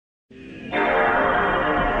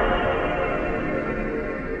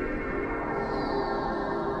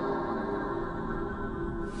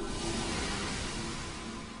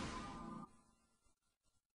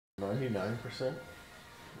99%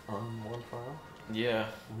 on one file? Yeah.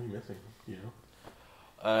 What are you missing? You know?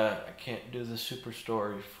 I can't do the super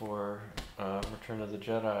story for Return of the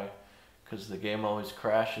Jedi because the game always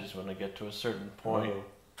crashes when I get to a certain point.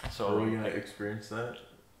 So are we gonna experience that?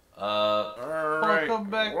 Welcome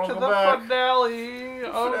back to the finale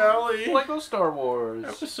of Lego Star Wars.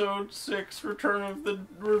 Episode 6, Return of the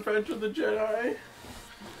Revenge of the Jedi.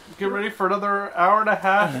 Get ready for another hour and a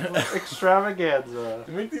half extravaganza.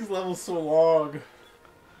 To make these levels so long.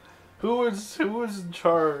 Who was in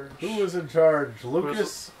charge? Who was in charge?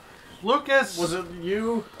 Lucas? Lucas! Was it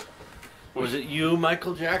you? Was it you,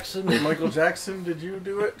 Michael Jackson? Michael Jackson, did you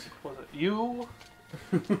do it? Was it you?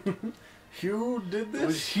 Hugh did this? It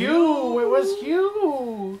was Hugh! It was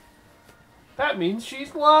Hugh! That means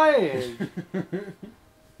she's lying!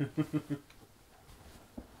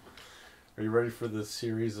 Are you ready for the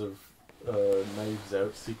series of Knives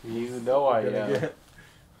Out sequels? You know I am.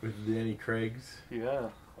 With Danny Craig's? Yeah.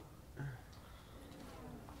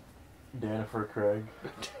 Danifer Craig.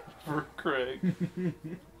 For Craig.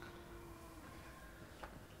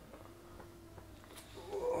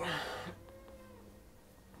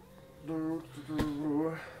 Do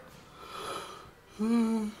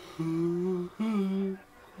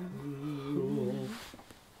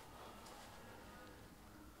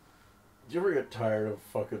you ever get tired of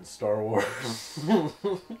fucking Star Wars?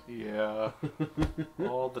 Yeah.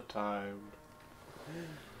 All the time.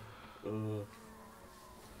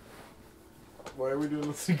 Why are we doing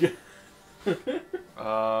this again?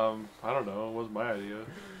 I don't know. It wasn't my idea.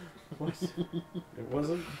 What? It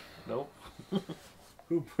wasn't? Nope.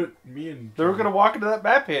 Who put me in? They were gonna walk into that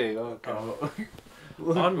map painting. Oh, okay.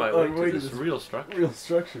 On my way to this real structure. Real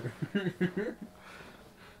structure.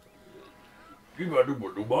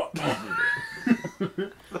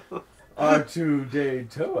 R2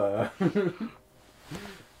 Toa.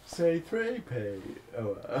 Say 3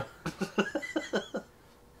 Oa.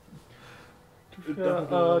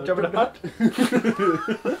 Jabba the Hutt.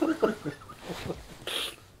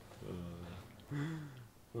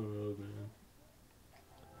 Oh man.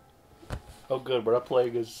 Oh good, we're not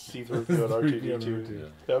playing as C-3PO and R2-D2. Yeah.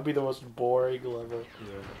 That would be the most boring level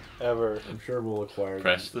ever. I'm sure we'll acquire.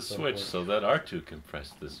 Press the switch so that R2 can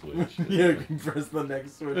press the switch. Yeah, you can press the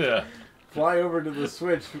next switch. Yeah. Fly over to the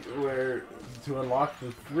switch to unlock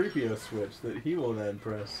the 3PO switch that he will then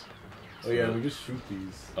press. Oh yeah, we just shoot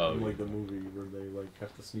these in like the movie where they like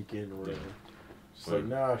have to sneak in or whatever. Just like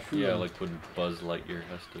nah, shoot. Yeah, them. like when Buzz Lightyear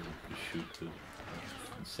has to shoot the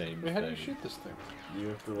same Wait, thing. how do you shoot this thing? You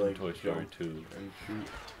have to In like Toy Story jump 2. and shoot.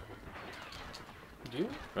 Do you?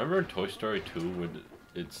 Remember in Toy Story 2 when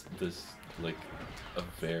it's this like a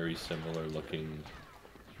very similar looking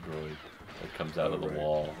droid that comes out of the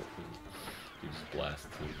wall? You just blast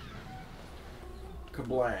it.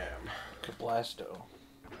 Kablam. Kablasto.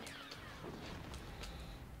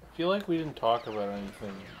 I feel like we didn't talk about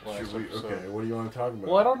anything last episode. Okay, what do you want to talk about?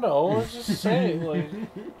 Well, I don't know. I was just saying, like...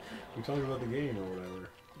 We talked about the game or whatever.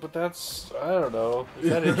 But that's... I don't know. Is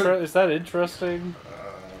that, is that interesting?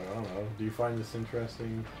 I don't know. Do you find this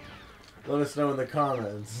interesting? Let us know in the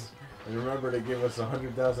comments. And remember to give us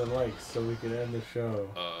 100,000 likes so we can end the show.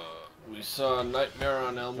 We saw Nightmare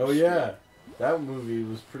on Elm Street. Oh yeah! That movie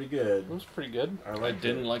was pretty good. It was pretty good. I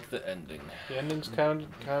didn't like the ending. The ending's kind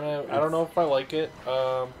of... I don't know if I like it.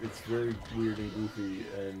 It's very weird and goofy,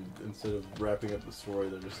 and instead of wrapping up the story,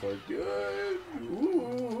 they're just like,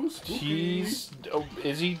 ooh, spooky.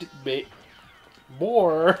 Is he...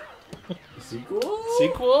 More? Sequel?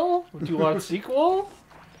 Sequel? Do you want a sequel?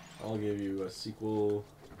 I'll give you a sequel.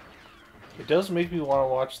 It does make me want to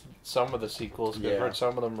watch some of the sequels, because Yeah. I've heard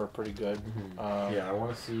some of them are pretty good. Yeah, I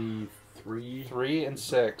want to see 3. 3 and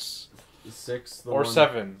 6. 6, Or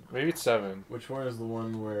 7. Maybe it's 7. Which one is the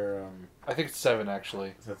one where, I think it's 7,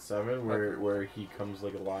 actually. is that 7? Where he comes,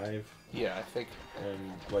 like, alive? Yeah, I think...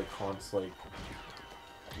 And, like, haunts, like,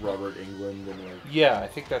 Robert Englund and, like... Yeah, I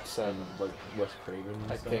think that's 7. And, like, Wes Craven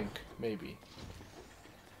and I stuff? think. Maybe.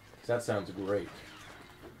 That sounds great.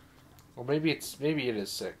 Well, maybe it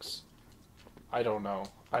is 6. I don't know.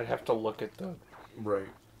 I'd have to look at the... Right.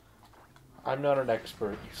 I'm not an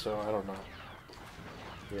expert, so I don't know.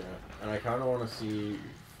 Yeah, and I kind of want to see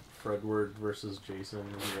Fredward versus Jason.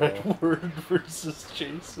 Fredward versus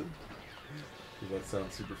Jason. That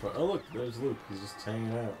sounds super fun. Oh look, there's Luke. He's just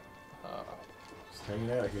hanging out. Just hanging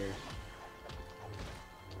out here.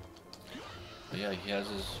 Yeah, he has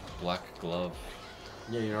his black glove.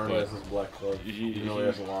 Yeah, he already has his black glove. He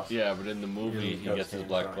has a lost. Yeah, but in the movie, he gets his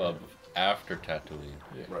black glove after Tatooine.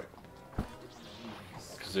 Yeah. Right.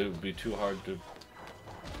 Because it would be too hard to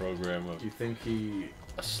program Do you think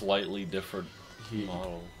a slightly different he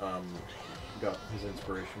model. got his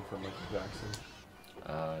inspiration from Michael Jackson.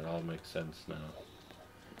 It all makes sense now.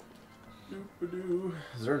 Doop-a-doo.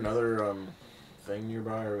 Is there another thing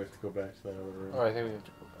nearby, or we have to go back to that other room? Oh, I think we have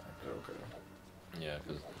to go back. Okay. Yeah,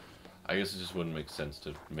 because I guess it just wouldn't make sense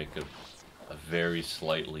to make a very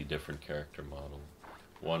slightly different character model.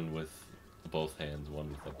 One with both hands,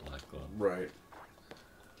 one with a black glove. Right.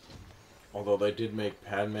 Although they did make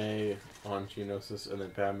Padme on Geonosis, and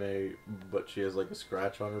then Padme, but she has like a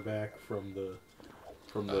scratch on her back from the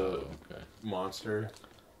monster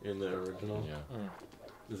in the original. Yeah.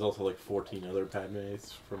 There's also like 14 other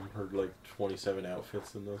Padmes from her like 27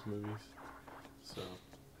 outfits in those movies. So.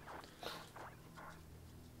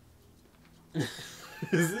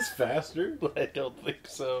 Is this faster? I don't think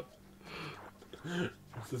so.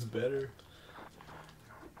 Is this better?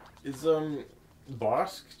 Is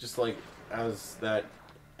Bosk just like as that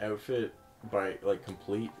outfit by like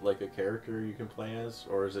complete like a character you can play as,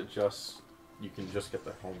 or is it just you can just get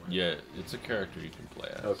the helmet? Yeah, it's a character you can play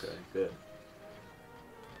as. Okay, good.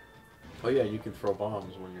 Oh yeah, you can throw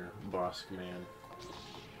bombs when you're Bosk Man.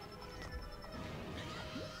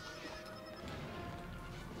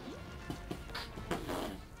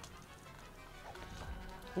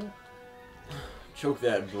 Choke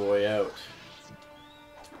that boy out.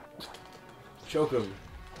 Choke him.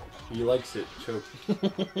 He likes it. Choke.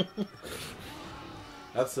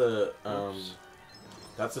 That's a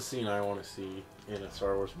scene I want to see in a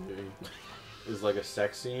Star Wars movie. Is like a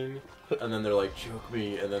sex scene, and then they're like choke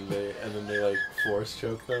me, and then they like force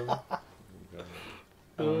choke them.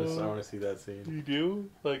 I want to see that scene. You do?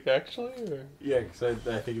 Like actually, or? Yeah, because I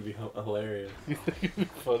think it'd be hilarious. You think it'd be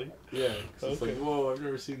funny? Yeah, because it's like, whoa, I've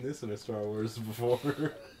never seen this in a Star Wars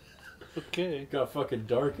before. Okay. It got fucking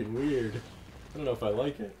dark and weird. I don't know if I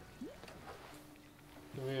like it.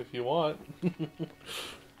 I mean, if you want.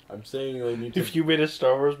 I'm saying they need to. If you made a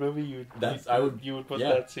Star Wars movie, you would put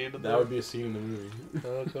that scene in there? That would be a scene in the movie.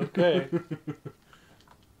 Okay.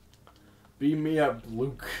 Beam me up,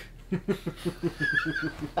 Luke.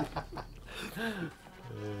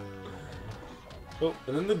 Oh.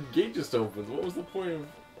 And then the gate just opens. What was the point of...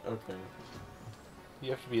 Okay.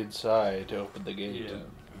 You have to be inside to open the gate. Yeah.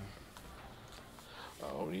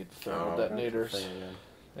 Oh, we need the thermal detonators.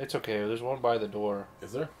 It's okay, there's one by the door.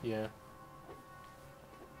 Is there? Yeah.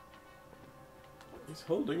 He's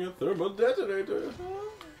holding a thermal detonator.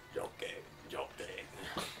 Joking.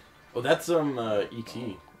 Oh, that's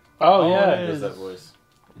E.T. Oh yeah. He does that voice.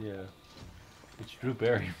 Yeah. It's Drew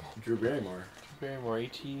Barrymore. Drew Barrymore. Drew Barrymore,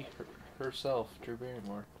 E.T. herself, Drew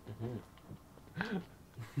Barrymore.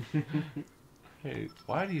 Hey,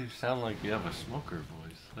 why do you sound like you have a smoker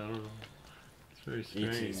voice? I don't know. It's very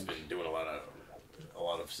strange. E.T.'s been doing a lot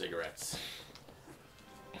of cigarettes.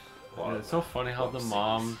 Yeah, it's so funny how the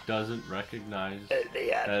mom doesn't recognize that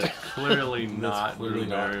it's clearly not Drew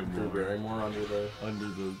Barrymore under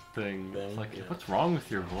the thing. It's like, yeah. What's wrong with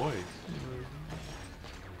your voice?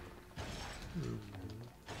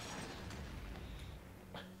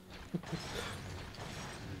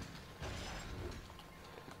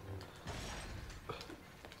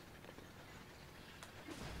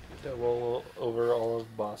 Roll over all of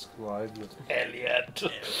Bosk's lines with Elliot.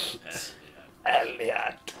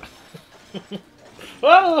 Elliot.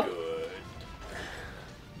 Oh!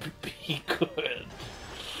 Good. Be good.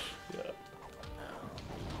 Yeah.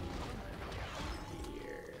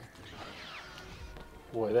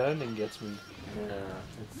 Boy, that ending gets me. Yeah,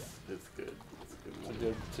 it's good.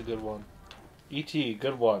 It's a good one. E.T.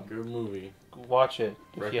 Good one. Good movie. Watch it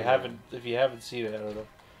if you haven't seen it. I don't know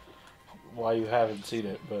why you haven't seen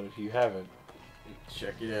it, but if you haven't,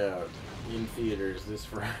 check it out in theaters this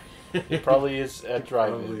Friday. It probably is at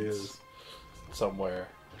drive-ins. Probably is somewhere.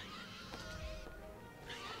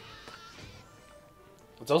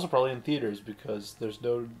 It's also probably in theaters because there's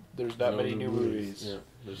not many new movies. Yeah,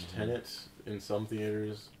 there's Tenet in some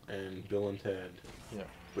theaters and Bill and Ted. Yeah,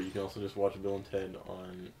 but you can also just watch Bill and Ted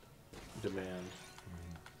on demand.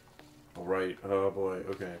 All right. Oh boy.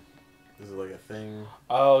 Okay. This is like a thing.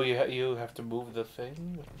 Oh, you have to move the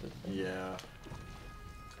thing. Yeah.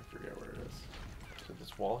 I forget where it is. Is it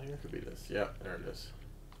this wall here? Could be this. Yeah, there it is.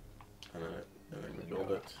 And then we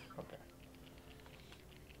build it. Okay.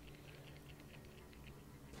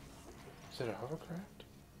 Is it a hovercraft?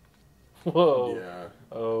 Whoa. Yeah.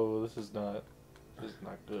 Oh, this is not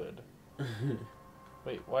good.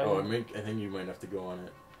 Wait, why? Oh, I think you might have to go on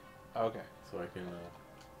it. Okay. So I can,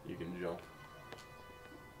 you can jump.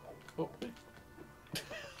 Oh.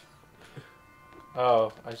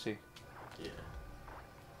 Oh, I see. Yeah.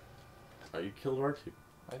 Oh, you killed R2.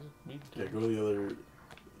 I didn't need to. Yeah, go to the other.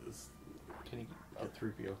 Can you Get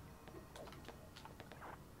 3PO.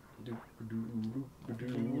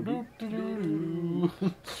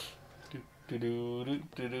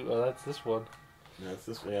 Oh, that's this one. That's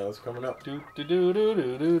this one. Yeah, that's coming up.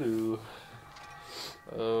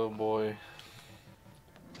 Oh boy.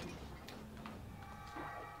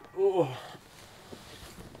 Oh.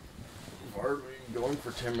 I've already been going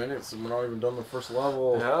for 10 minutes and we're not even done the first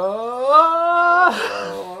level. Oh,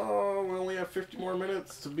 we only have 50 more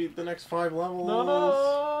minutes to beat the next 5 levels.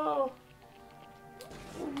 No.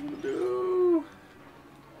 What do you do?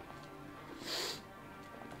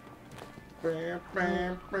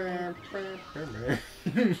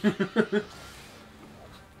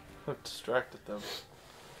 I've distracted them.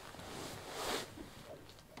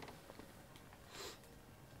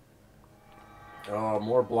 Oh,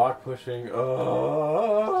 more block pushing.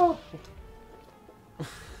 Oh.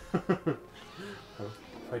 I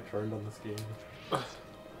turned on this game.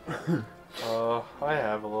 I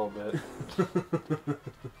have a little bit. It's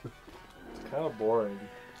kind of boring.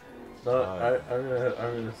 No, I'm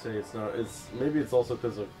gonna say it's not. It's maybe it's also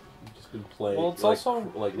because I've just been playing. Well, it's like,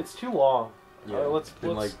 also like it's too long. Yeah, let's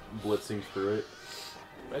been like blitzing through it.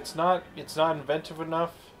 It's not inventive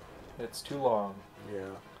enough. It's too long.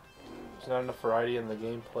 Yeah. There's not enough variety in the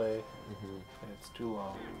gameplay. Mm-hmm. And it's too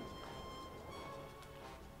long.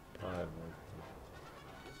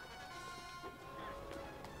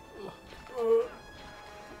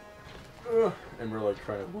 And we're like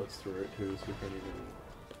trying to blitz through it too, so we can't even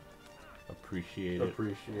appreciate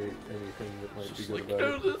anything that might be good like,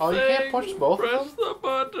 about it. Oh, you can't push both of them? Press the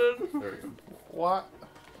button! There we go. What?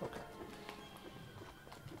 Okay.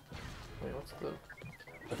 Wait, what's the...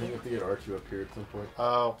 I think you have to get R2 up here at some point.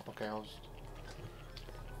 Oh, okay, I'll just...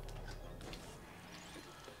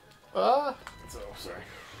 So, sorry.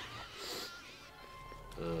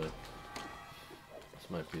 This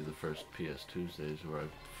might be the first PS2uesdays where I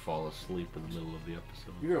fall asleep in the middle of the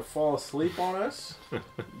episode. You're gonna fall asleep on us?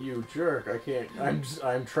 You jerk! I can't.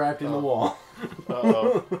 I'm trapped in the wall.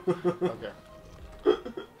 Uh-oh. Okay.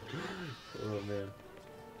 Oh man.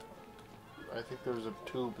 I think there's a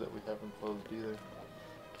tube that we haven't closed either.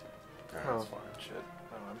 That's fine. Shit.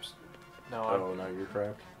 Oh, now you're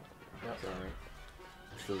trapped? Yep. Sorry.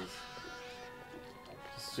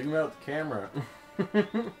 Just zoom out the camera.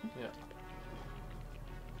 Yeah.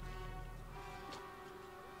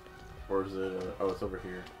 Or is it, oh, it's over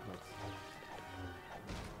here.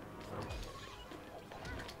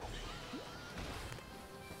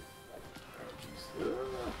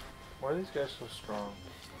 Why are these guys so strong?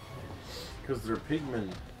 Because they're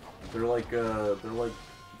pigmen. They're like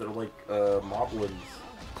moblins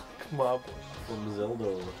Mob. from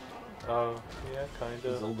Zelda. Oh, yeah, kind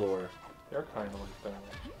of. Zeldor. They're kind of like that.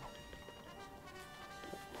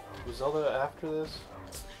 Was Zelda after this?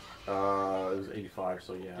 It was 85,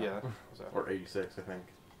 so yeah. Yeah. Or 86, I think.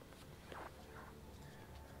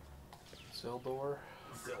 Zeldor?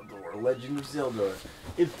 Zeldor, Legend of Zelda.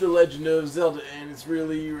 It's the Legend of Zelda, and it's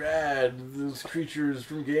really rad. Those creatures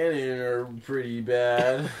from Ganon are pretty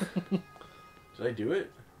bad. Should I do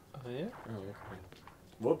it? Oh, yeah? Oh, okay.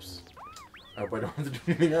 Whoops. I hope I don't have to do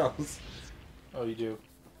anything else. Oh, you do.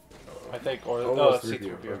 I think, or... Oh, no, it's it's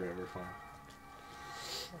 3PO. C-3PO. Okay, we're fine.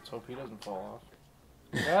 Let's hope he doesn't fall off.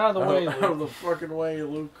 Get out of the way, Luke. Out of the fucking way,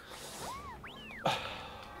 Luke.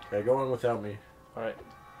 Okay, go on without me. Alright.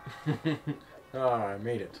 I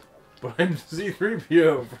made it. But I'm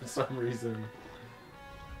C-3PO for some reason.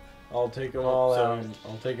 I'll take them all out.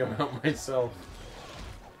 I'll take them out myself.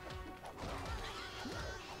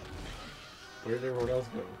 Where did everyone else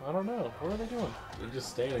go? I don't know. What are they doing? They're just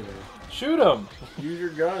standing there. Shoot them! Use your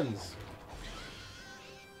guns.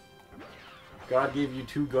 God gave you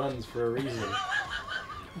 2 guns for a reason.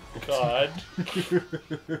 God.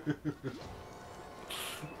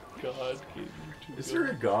 God gave you 2 Is there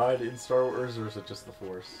a God in Star Wars, or is it just the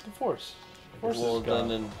Force? The Force. The Force Well, is then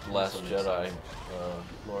God. in Last Jedi,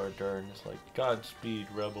 Laura Dern is like, Godspeed,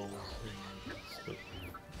 rebels. And it's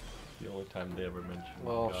the only time they ever mention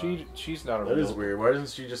Well, God. she's not a That real... is weird. Why doesn't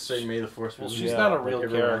she just say May the Force be Well, with she's you? not a Like real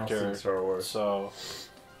everyone else character, in Star Wars. so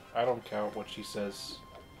I don't count what she says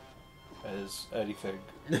as anything.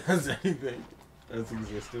 As anything that's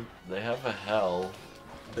existed. They have a hell.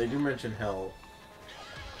 They do mention hell.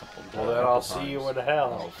 Well, then I'll see you in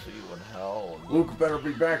hell. I'll see you in hell. Luke better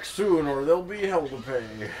be back soon, or there'll be hell to pay.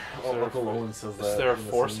 Oh, there a Uncle Owen says that. Is there a in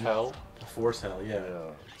the Force scene. hell? A Force hell, yeah.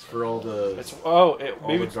 Yeah. It's for all the. It's the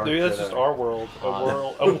maybe Dark maybe that's Jedi. just our world.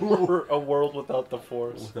 A world without the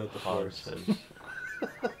Force. Without the Han Force. says,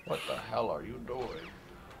 what the hell are you doing?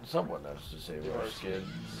 Someone has to save our skins.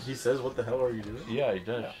 He says, "What the hell are you doing?" Yeah, he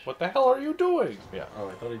does. Yeah. What the hell are you doing? Yeah. Oh,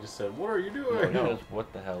 I thought he just said, "What are you doing?" No,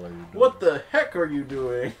 what the hell are you doing? What the heck are you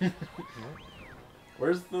doing?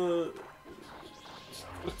 Where's the?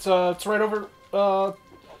 It's right over the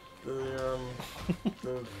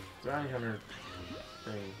bounty hunter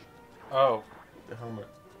thing. Oh. The helmet.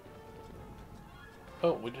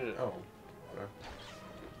 Oh, we did it. Oh.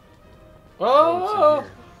 Oh!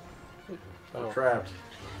 I'm trapped.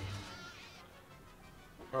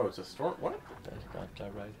 Oh, it's a storm. What? That's not the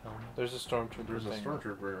right helmet. There's a stormtrooper. There's a thing.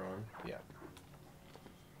 stormtrooper on. Yeah.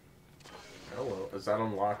 Hello. Does that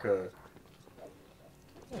unlock a?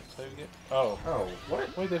 Yeah, so you get. Oh. Oh,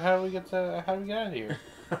 what? Wait, then how do we get to? How do we get out of here?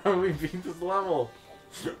 How do we beat this level?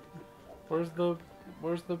 Where's the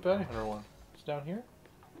bounty hunter one? It's down here.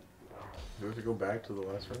 Do we have to go back to the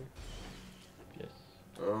last one? Yes.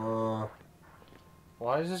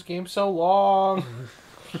 Why is this game so long?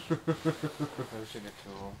 I wish I get to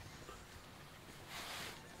them.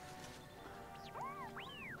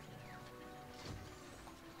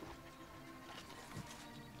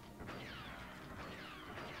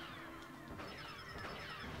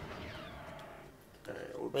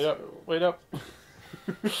 Wait up! Wait up!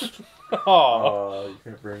 Oh, you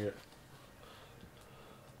can't bring it.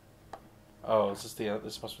 Oh, is this the end?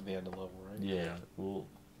 This must be the end of the level, right? Yeah. Well.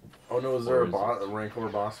 Oh no, is there a Rancor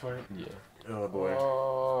boss fight? Yeah. Oh boy.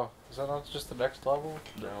 Oh, is that not just the next level?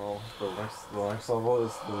 No, the next level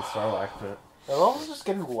is the Starlight pit. Are levels just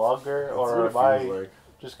getting longer, That's or what am I it feels like.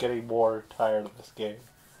 just getting more tired of this game?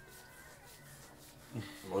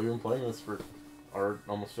 Well, we've been playing this for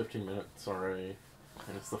almost 15 minutes already,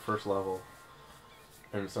 and it's the first level,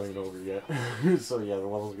 and it's not even over yet. So yeah, the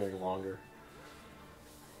level's getting longer.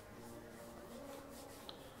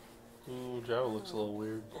 Ooh, Java looks a little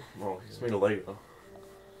weird. Well, he's made of Lego,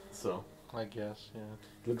 so I guess, yeah.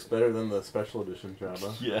 looks better than the special edition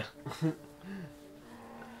Java. Yeah.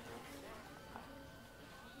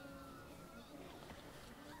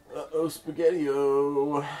 Uh-oh,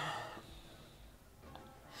 Spaghetti-O!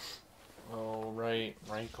 Oh, right,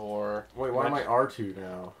 Rancor. Wait, why am I R2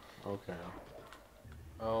 now? Okay.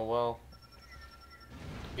 Oh, well.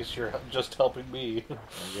 I guess you're just helping me. I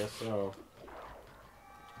guess so.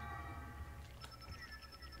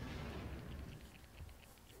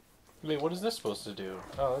 Wait, what is this supposed to do?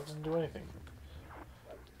 Oh, that doesn't do anything.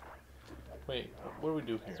 Wait, what do we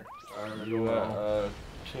do here? You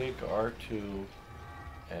take R2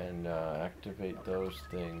 and activate those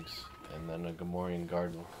things, and then a Gamorrean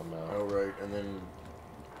guard will come out. Oh, right, and then...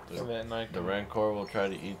 The Rancor will try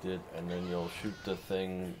to eat it, and then you'll shoot the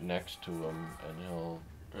thing next to him, and he'll...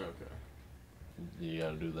 Okay. You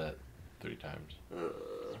gotta do that 3 times.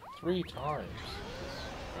 3 times?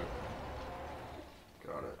 Okay.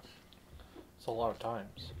 Got it. It's a lot of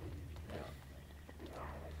times. Yeah.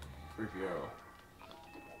 3PO.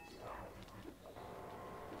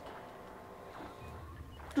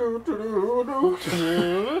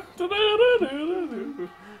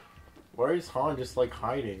 Why is Han just like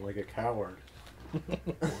hiding like a coward?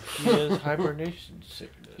 He has hibernation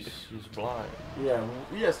sickness. He's blind. Yeah,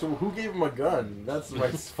 yeah, so who gave him a gun? That's my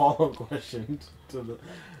follow-up question to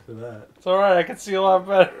that. It's alright, I can see a lot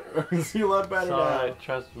better. I can see a lot better now. Alright,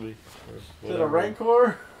 trust me. Is it a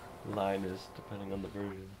Rancor? Line is, depending on the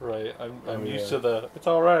version. Right, I'm used to the... It's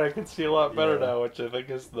alright, I can see a lot better now, which I think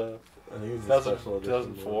is the... I think it's the special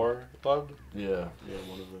edition 2004 one. Yeah. Yeah,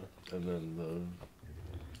 one of the... And then the...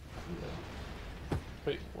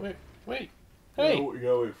 Yeah. Wait. Hey! You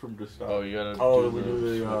gotta wait for him to stop. Oh, you gotta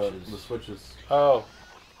do the switches. Oh.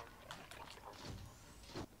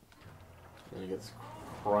 And he gets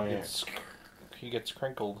cranked. He gets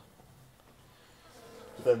crinkled.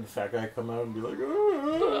 Then the fat guy come out and be like,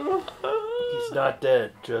 "Ah." He's not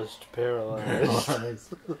dead, just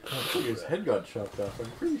paralyzed. His head got chopped off.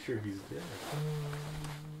 I'm pretty sure he's dead.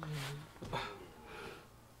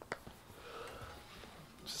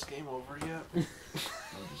 Is this game over yet? We're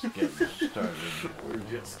just getting started. We're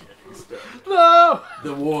just getting started. No!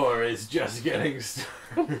 The war is just getting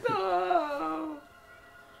started. No!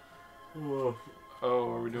 Whoa.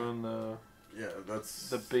 Oh, are we doing the... Yeah, that's...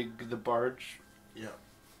 the barge? Yeah.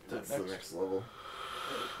 That's Next? the next level.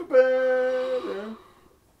 Are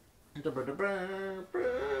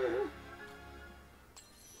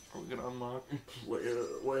we gonna unlock?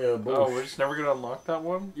 Oh, we're just never gonna unlock that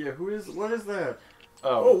one? Yeah, what is that?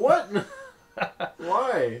 Oh, what?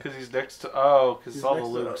 Why? Because he's next to... Oh, because He's all the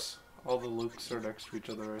next to Lukes... All the Lukes are next to each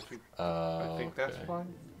other, I think. I think that's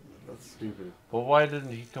fine. That's stupid. Well, why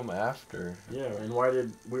didn't he come after? Yeah, and why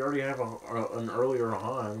did... We already have an earlier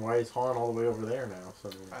Han. Why is Han all the way over there now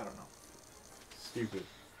suddenly? I don't know. Stupid.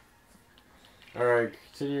 Alright,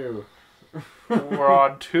 continue. We're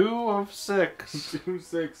on 2 of 6. 2 of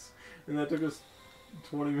 6. And that took us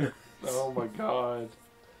 20 minutes. Oh my god.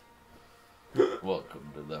 Welcome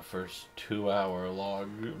to the first 2-hour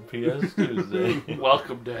long PS Tuesday.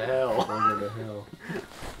 Welcome to hell. Welcome to hell.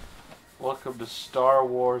 Welcome to Star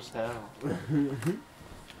Wars hell.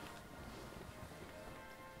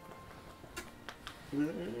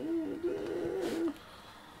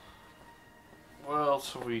 What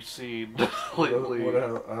else have we seen lately? What I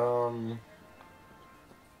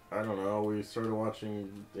don't know. We started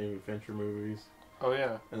watching David Fincher movies. Oh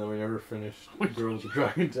yeah. And then we never finished Girl with the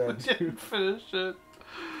Dragon Tattoo. We didn't finish it.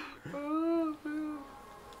 Oh, man.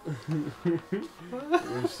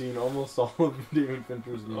 We've seen almost all of David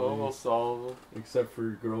Fincher's movies. Almost all of them. Except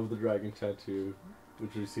for Girl with the Dragon Tattoo,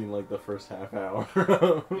 which we've seen like the first half hour.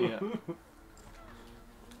 Yeah.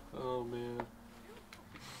 Oh man.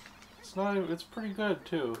 It's pretty good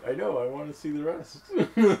too. I know, I want to see the rest.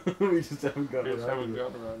 We just haven't gotten around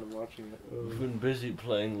to watching it. We've been busy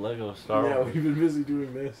playing Lego Star Wars. Yeah, we've been busy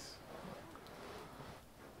doing this.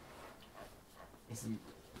 Is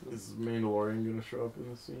Mandalorian gonna show up in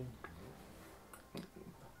the scene?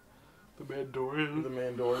 The Mandalorian. The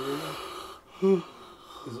Mandalorian?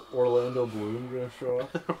 Is Orlando Bloom gonna show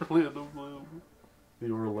up? Orlando Bloom. The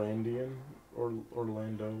Orlandian?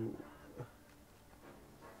 Orlando...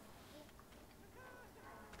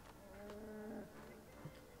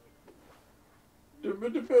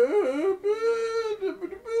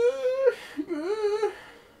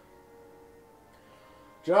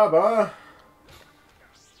 Jabba,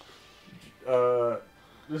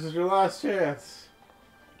 this is your last chance.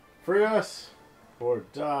 Free us or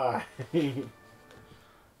die.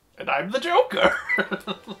 And I'm the Joker.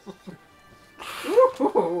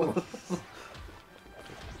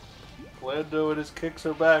 Lando and his kicks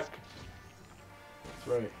are back. That's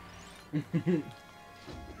right.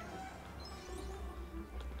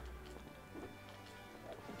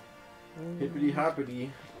 Hippity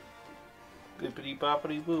hoppity. Bippity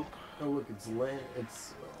boppity boop. Oh look, it's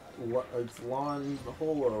Lon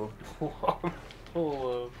Holo.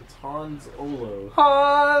 Holo. It's Hans Olo.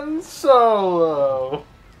 Han Solo.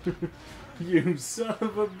 You son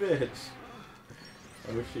of a bitch.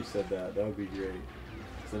 I wish he said that. That would be great.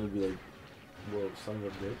 So then it'd be like, whoa, son of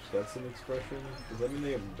a bitch? That's an expression? Does that mean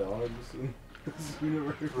they have dogs in this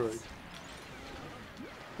universe? Right.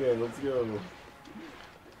 Okay, let's go.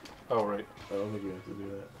 Oh, right. I don't think we have to do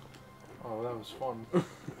that. Oh, that was fun.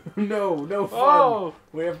 No fun! Oh!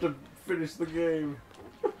 We have to finish the game.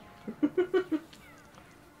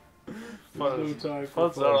 Fun's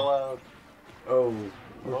not not allowed. Oh.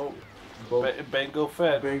 Bango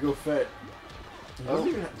Fett. Bango Fett. Does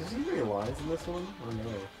he have any lines in this one? Or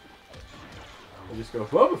no? I just go,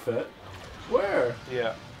 Boba Fett? Where?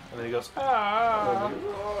 Yeah. And then he goes, ah!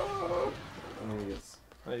 And then he gets...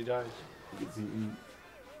 And he dies. He gets eaten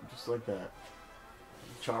just like that.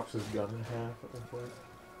 Chops his gun in half at one point.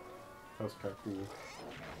 That was kind of cool.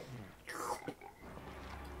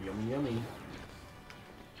 Yummy, yummy.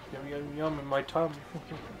 Yum, yum, yum in my tongue.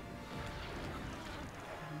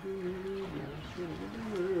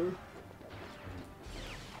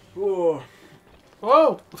 Oh.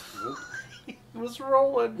 Whoa! He was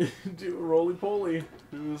rolling. Do a roly-poly.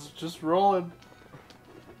 He was just rolling.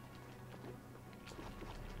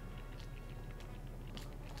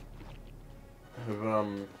 Have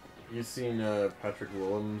you seen Patrick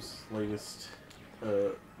Willem's latest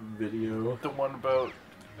video? The one about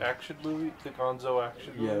action movie? The Gonzo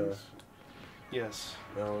action movies? Yes.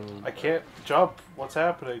 I can't jump. What's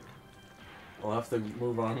happening? I'll have to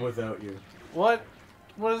move on without you. What?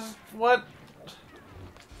 What?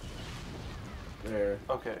 There.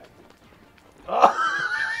 Okay. Oh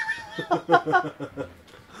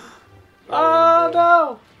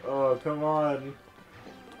no! Oh, come on.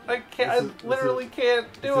 I can't. I literally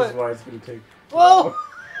can't do This it. is why it's gonna take... Whoa!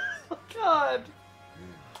 God!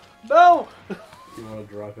 No! You wanna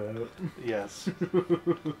drop out? Yes.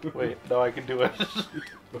 Wait, no, I can do it.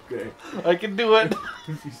 Okay. I can do it.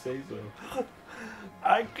 If you say so.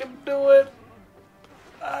 I can do it.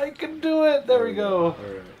 I can do it. There we go.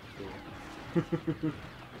 Alright, cool.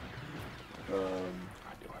 I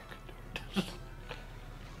knew I could do it.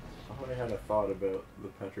 I had a thought about the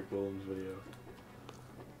Patrick Willems video.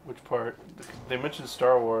 Which part? They mentioned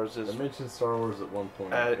Star Wars as I mentioned Star Wars at one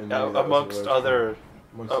point. And maybe that was amongst other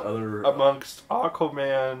amongst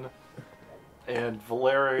Aquaman and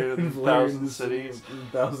Valerian and Thousand Cities.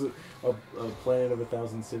 A Planet of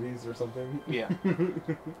 1,000 Cities or something. Yeah.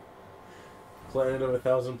 Planet of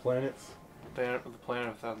 1,000 Planets. The Planet of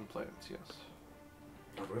 1,000 Planets. Yes.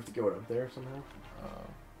 Do we have to go up there somehow?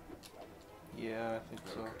 Yeah, I think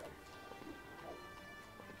so. Okay.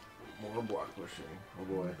 More block pushing. Oh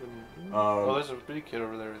boy. Oh, there's a big kid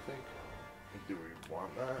over there, I think. Do we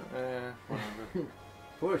want that? Whatever.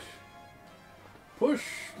 Push. Push,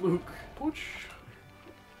 Luke. Push.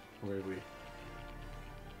 Where did we?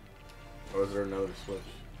 Or is there another switch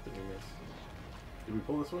that we missed? Did we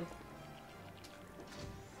pull this one?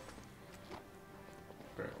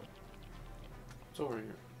 Apparently. It's over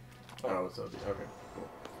here. Oh, it's over here. Okay,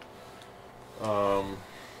 cool.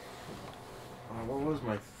 What was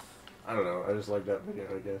my... I don't know. I just like that video,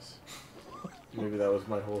 I guess. Maybe that was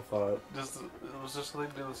my whole thought. Was this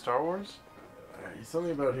something to do with Star Wars?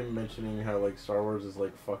 Something about him mentioning how, like, Star Wars is,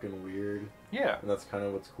 like, fucking weird. Yeah. And that's kind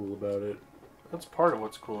of what's cool about it. That's part of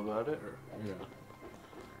what's cool about it. Yeah.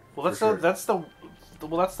 Well, that's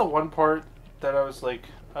the one part that I was like,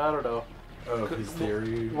 I don't know. Oh, his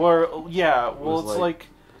theory. Well, yeah. Well, it's like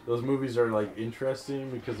those movies are like interesting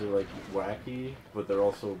because they're like wacky, but they're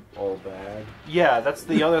also all bad. Yeah, that's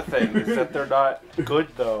the other thing is that they're not good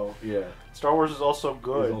though. Yeah. Star Wars is also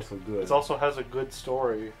good. It's also good. It also has a good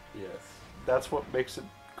story. Yes. That's what makes it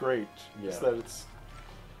great. Yeah. Is that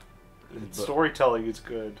storytelling is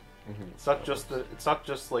good. Mm-hmm. It's not just it's not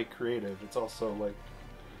just like creative. It's also like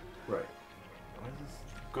right.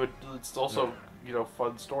 Good. It's also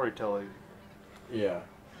fun storytelling. Yeah,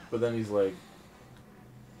 but then he's like,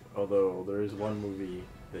 although there is one movie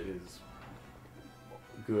that is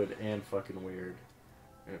good and fucking weird,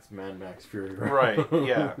 and it's Mad Max Fury Road. Right.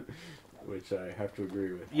 Yeah. Which I have to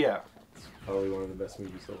agree with. Yeah. It's probably one of the best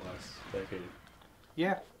movies of the last decade.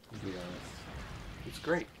 Yeah. To be honest. It's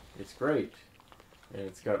great. It's great. And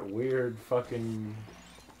it's got weird fucking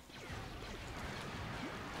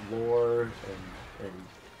lore and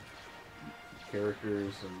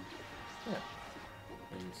characters and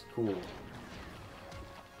it's cool.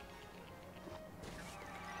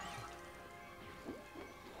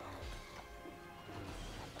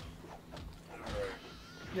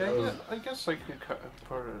 Yeah, I guess I could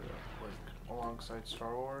put it like alongside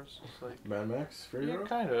Star Wars. It's like Mad Max Fury Road?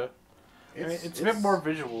 kind of. It's a bit more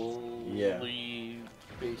visually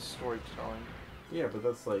based storytelling. Yeah, but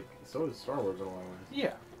that's like so is Star Wars in a lot of ways.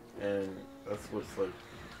 Yeah. And that's what's like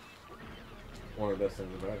one of the best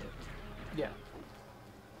things about it. Yeah.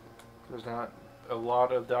 There's not a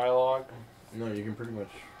lot of dialogue. No, you can pretty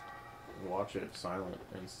much watch it silent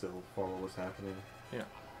and still follow what's happening. Yeah.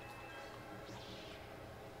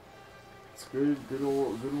 It's good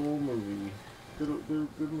old movie. Good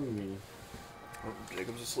movie. Oh,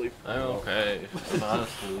 Jacob's asleep. I'm okay. I'm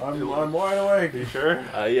honestly. I'm wide awake. You sure?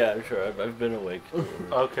 Yeah, I'm sure. I've been awake.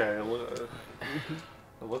 Okay.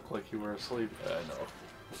 It looked like you were asleep. I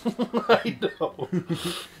know. I know.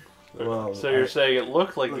 Well, so you're saying it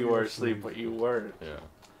looked like you were asleep, but you weren't. Yeah.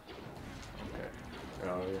 Okay.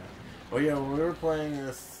 Oh yeah. Oh yeah. When we were playing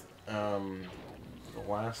this, the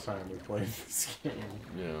last time we played this game,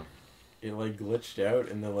 Yeah. it like glitched out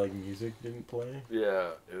and the like music didn't play.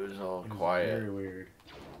 Yeah, it was all It was quiet. very weird.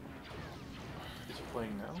 Is it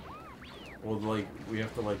playing now? Well, like we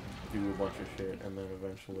have to like do a bunch of shit and then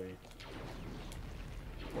eventually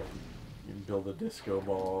like, you build a disco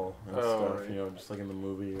ball and stuff. Right. You know, just like in the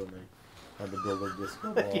movie when they had to build a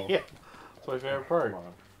disco ball. Yeah. That's my favorite part. Come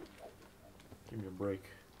on. Give me a break.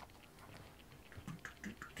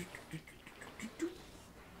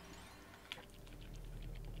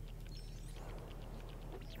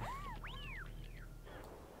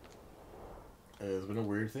 It's been a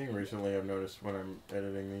weird thing recently I've noticed when I'm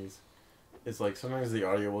editing these. It's like sometimes the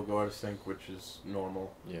audio will go out of sync, which is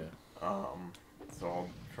normal. Yeah. So I'll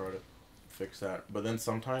try to fix that. But then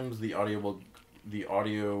sometimes the audio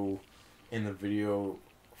in the video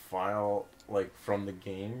file, like from the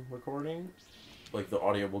game recording, like the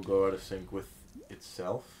audio will go out of sync with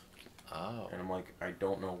itself. Oh. And I'm like, I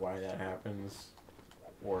don't know why that happens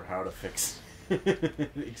or how to fix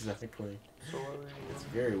it exactly. So It's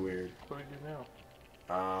very weird. What do you do now?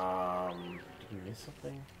 Did we miss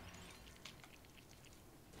something?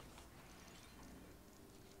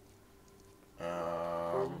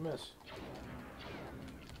 What did we miss?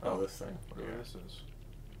 Oh, this thing. Whatever this is.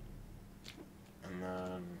 And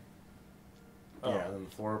then... Oh. Yeah, then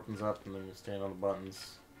the floor opens up and then you stand on the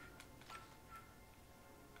buttons.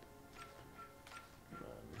 And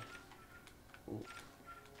then... Ooh.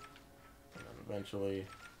 And then eventually...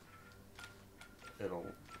 It'll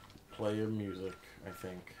play your music, I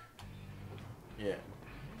think. Yeah.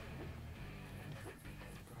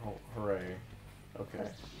 Oh, hooray. Okay.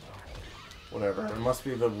 Whatever. It must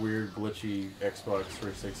be the weird, glitchy Xbox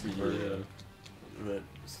 360 version that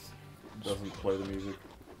doesn't play the music.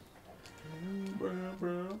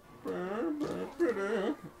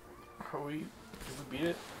 Are we? Did we beat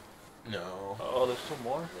it? No. Oh, there's still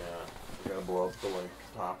more? Yeah. We gotta blow up the like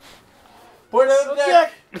top. Point it on the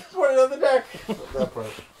deck! Point it on the deck! That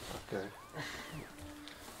part. Okay.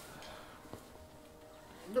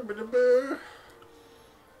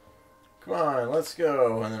 Come on, let's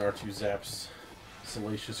go. And then R2 zaps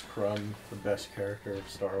Salacious Crumb, the best character of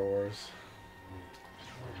Star Wars.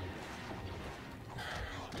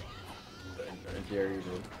 I dare you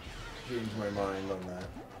to change my mind on that.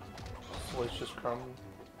 Salacious Crumb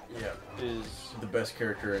Yeah. is The best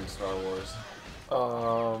character in Star Wars.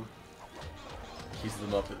 He's the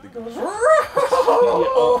Muppet that goes.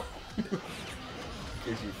 In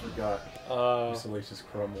case you forgot who Salacious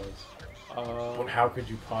Crumb was. But how could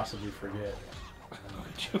you possibly forget? How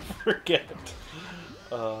could you forget?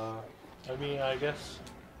 I mean, I guess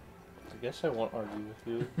I won't argue with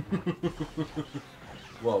you.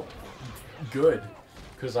 Well, good,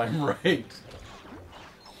 because I'm right.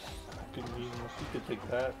 You could think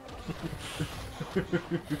that. I'm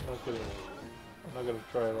not gonna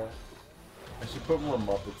try that. I should put more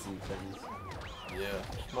Muppets in things. Yeah.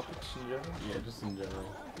 Just Muppets in general? Yeah, just in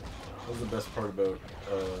general. That was the best part about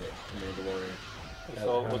Mandalorian. It's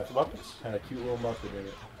all with the Muppets? Had a cute little Muppet in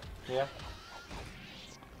it. Yeah.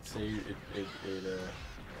 Say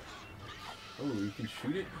oh, you can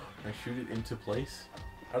shoot it? Can I shoot it into place?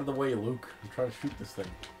 Out of the way, Luke. I'm trying to shoot this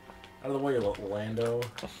thing. Out of the way, Lando.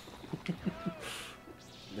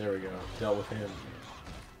 There we go. Dealt with him.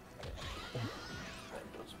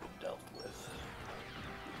 Lando's been dealt with.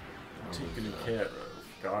 Taken care of.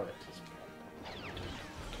 Got it.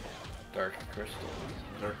 Dark Crystal.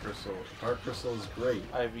 Dark Crystal. Dark Crystal is great.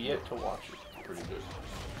 I've yet to watch it. Pretty good.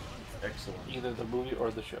 Excellent. Either the movie or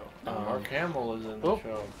the show. Mark Hamill is in the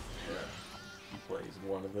show. Yeah. He plays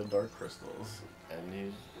one of the Dark Crystals. And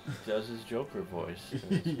he does his Joker voice.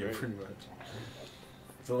 Yeah, pretty much.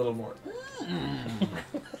 It's a little more.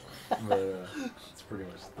 But it's pretty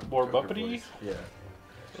much the More Joker Muppety? voice. Yeah.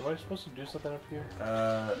 Am I supposed to do something up here?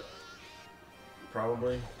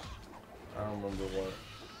 Probably. I don't remember what.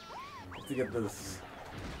 I have to get this.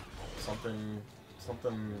 Something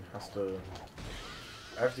has to.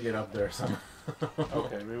 I have to get up there somehow.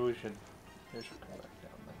 Okay, maybe we should come back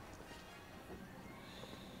down then.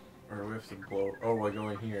 Or we have to blow. Oh, we're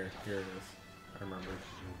going here. Here it is. I remember.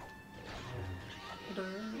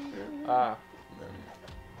 Ah.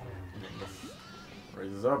 And then this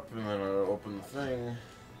raises up, and then I open the thing. And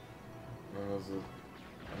then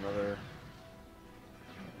there's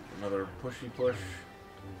another pushy push.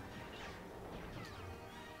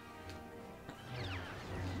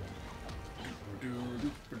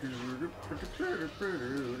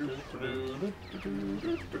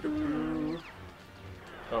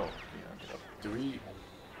 Oh, yeah. Do we? Yeah.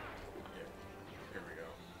 Here we go.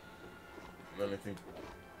 And then I think.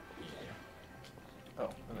 Yeah. Oh,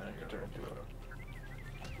 and then I can turn into it.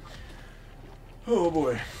 Oh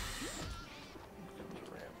boy.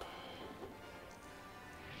 Ramp.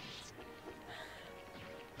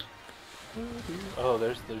 Oh,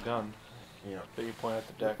 there's the gun. Yeah. That you point at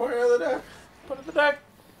the deck. Point at the deck. Put it at the deck.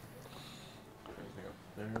 Anything up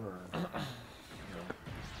there or no?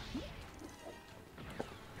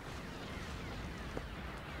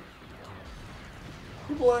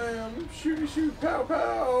 Blam! Shooty shoot pow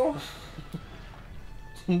pow!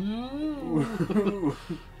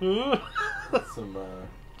 Some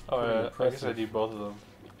Oh yeah, I guess I impressive. need both of them.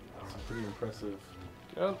 Some pretty impressive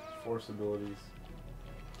Yeah. force abilities.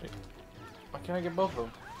 Why can't I get both of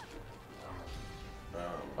them?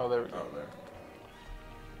 Oh, there we go. Oh, there.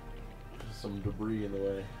 There's some debris in the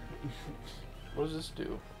way. What does this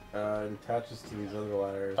do? It attaches to these other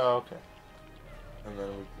ladders. Oh, okay. And then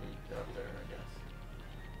we can get up there, I guess.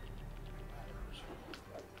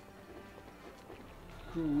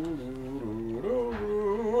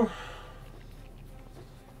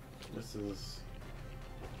 This is.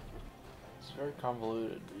 It's very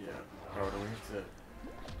convoluted. Yeah. Oh, do we have to.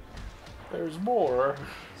 There's more.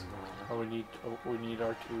 What's going on? Oh, we need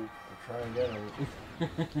our two. I'm trying to get them.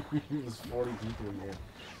 There's 40 people here.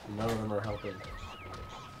 None of them are helping.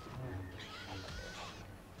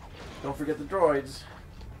 Don't forget the droids.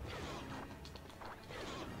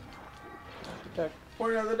 The deck.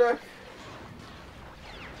 Point on the deck.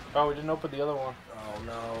 Oh, we didn't open the other one. Oh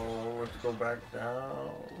no, let's go back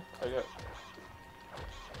down. I got.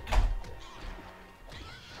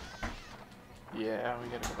 Yeah, we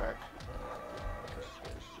gotta go back.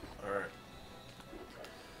 Alright.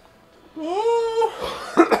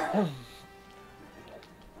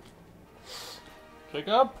 Pick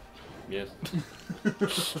up. Yes.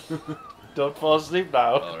 Don't fall asleep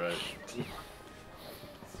now. Alright.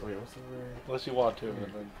 So wait, what's the word? Unless you want to.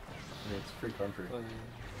 And then... mean, it's a free country.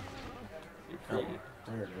 You're free.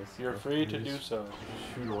 There it is. You're free to do so.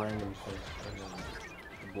 Just shoot a random thing and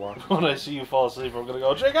then block. When I see you fall asleep, I'm gonna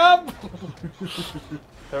go, Jacob!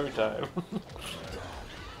 Every time.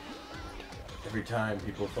 Every time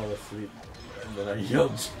people fall asleep, and then I yell,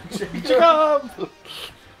 Jacob! Jacob!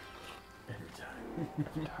 Every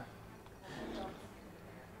time.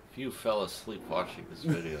 If you fell asleep watching this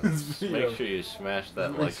video, make sure you smash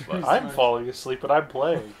that Make like sure button. I'm falling asleep, but I'm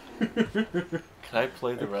playing. Can I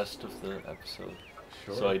play the rest of the episode?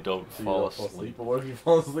 Sure. So I don't So you fall don't asleep. But what if you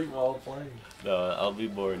fall asleep while playing? No, I'll be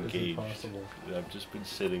more This is engaged. possible. I've just been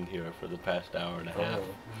sitting here for the past hour and a half. Oh,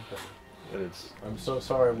 okay. And it's I'm so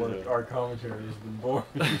sorry what Yeah. our commentary has been boring.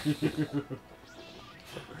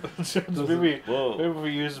 maybe, Whoa. maybe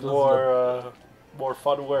we use Doesn't more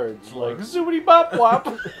fun words like More- zoobity bop wop.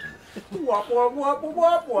 Wop wop wop wop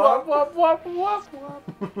wop Wop wop. wop wop wop wop.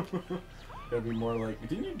 That'd be more like,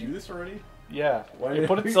 didn't you do this already? Yeah, Why it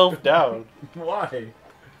put did we- itself down. Why?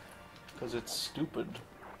 Because it's stupid.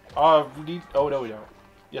 We need... Oh, no, we don't.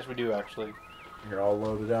 Yes, we do, actually. You're all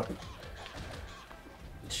loaded up.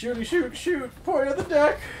 Shooty shoot shoot! Point at the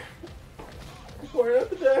deck! Point at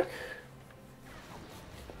the deck!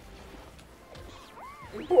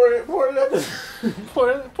 Point it at the...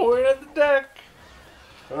 Point at the deck.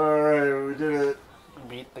 Alright, we did it.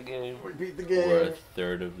 Beat the game. We beat the We're a game.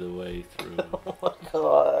 third of the way through. Oh my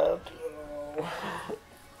god.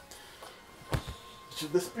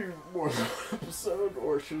 Should this be more than one episode,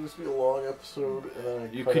 or should this be a long episode and then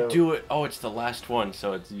I You cut could out... do it. Oh, it's the last one,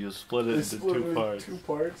 so it's you split it They into split it two in parts. 2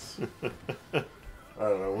 parts? I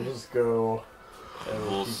don't know, we'll just go... and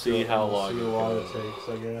We'll keep see going how and long see it how long it goes. takes,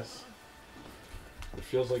 I guess. It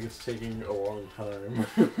feels like it's taking a long time.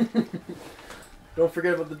 Don't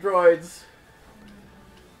forget about the droids.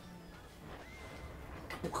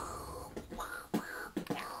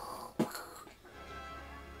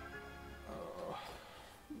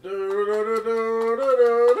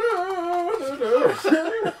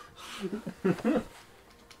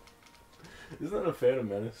 Isn't that a Phantom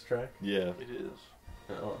Menace track? Yeah. It is.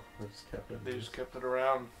 Oh, they just kept it. They just kept it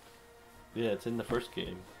around. Yeah, it's in the first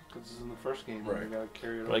game. Because it's in the first game. Right. Right. You gotta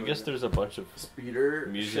carry it But I over guess again. there's a bunch of Speeder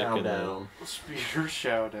Music shout and, down. Speeder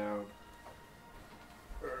Showdown.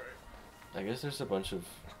 I guess there's a bunch of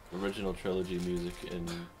original trilogy music in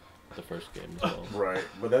the first game as well. Right,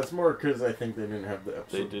 but that's more because I think they didn't have the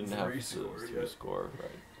episode. They didn't have 3 the score 3 yet. score,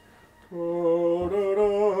 right?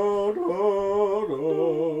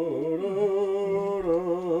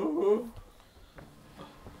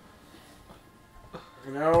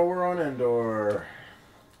 Now we're on Endor.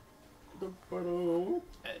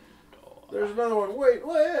 There's another one. Wait,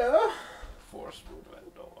 Leia. Force move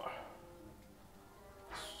Endor.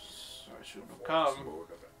 So I shouldn't have come.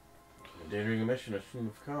 Endangering a mission I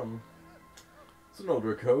shouldn't have come. It's an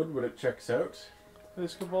older code, but it checks out. They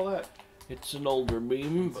skip all that. It's an older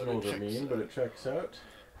meme, It's an older meme, but it checks out.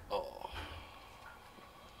 Oh.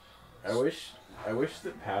 I wish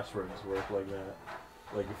that passwords work like that.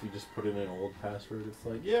 Like if you just put in an old password, it's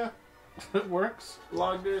like, yeah, It works.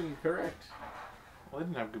 logged in, correct. Well, I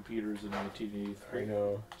didn't have computers in 1983. I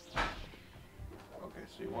know. Okay,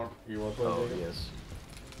 so you want... You want to play Oh, the game? yes.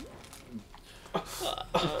 Right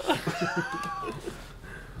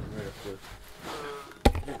up to-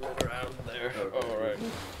 Around there. Okay.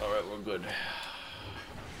 Alright, we're good.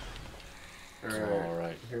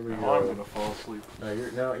 Alright. Here we Oh, I'm go. gonna fall asleep.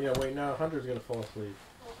 Now Hunter's gonna fall asleep.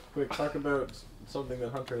 Quick, talk about something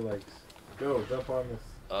that Hunter likes. Go, jump on this.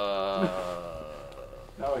 Now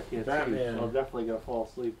I can't Batman. see, so I'm definitely gonna fall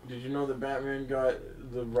asleep. Did you know that Batman got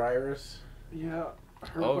the virus? Yeah. I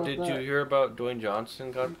heard Oh, about did that. you hear about Dwayne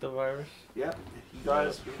Johnson got the virus? Yep. He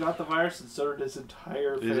got the virus, and so did his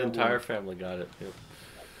entire family. His entire family got it. Yep.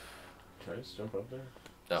 Can I just jump up there?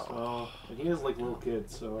 No. So, and he has like little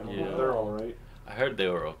kids, so I don't know Yeah. if they're all right. I heard they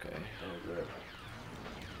were okay. Oh, good.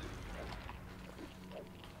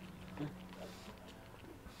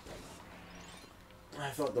 I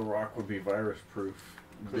thought The Rock would be virus proof.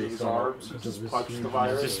 Because of his arms, he just punched the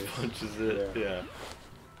virus. He just punches it. Yeah. Yeah.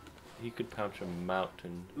 He could punch a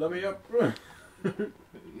mountain. Let me up. He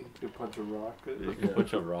could punch a rock. He could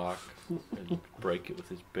punch a rock and break it with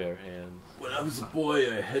his bare hands. When I was a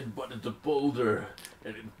boy, I headbutted a boulder,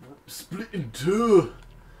 and it split in 2.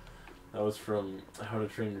 That was from How to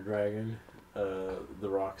Train Your Dragon. The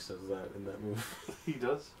Rock says that in that movie. He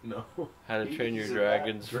does? No. How to Train Your He's in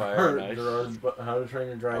Dragons, Fire and Ice. How to Train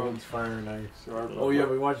Your Dragons, Fire and Ice. Gerard Oh yeah,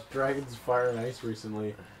 we watched Dragons, Fire and Ice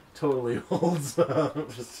recently. Totally holds up.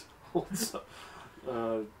 Just holds up.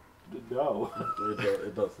 No.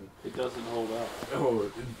 It doesn't. It doesn't hold up.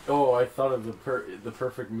 Oh! I thought of the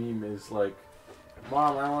perfect meme is like,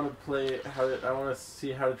 Mom, I want to play I want to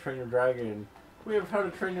see How to Train Your Dragon. We have How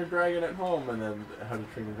to Train Your Dragon at home, and then How to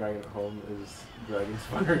Train Your Dragon at home is Dragon's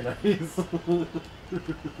Fire and Ice.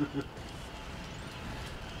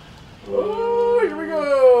 Oh, here we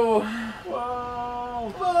go!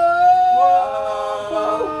 Whoa!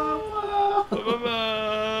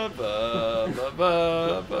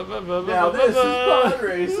 Now this is pod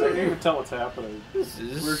racing. I can't even tell what's happening. This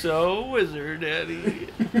is so wizard, Eddie.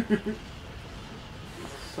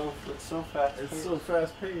 It's so fast. It's so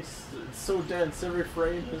fast paced. It's so dense. Every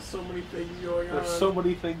frame has so many things going on. There's so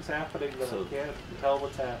many things happening that I can't tell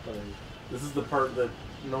what's happening. This is the part that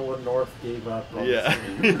Noah North gave up on. Yeah.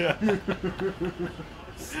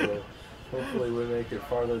 So hopefully we make it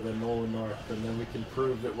farther than Noah North, and then we can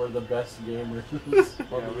prove that we're the best gamers.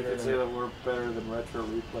 Yeah, we can say that we're better than Retro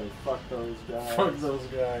Replay. Fuck those guys. Fuck those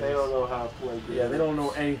guys. They don't know how to play games. Yeah, they don't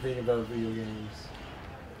know anything about video games.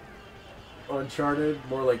 Uncharted,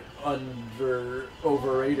 more like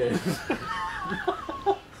overrated.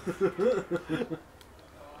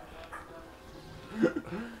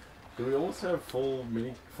 Do we almost have full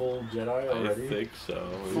Jedi already? I think so.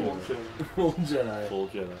 Full Jedi. Full Jedi. Full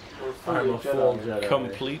Jedi. I'm a full Jedi.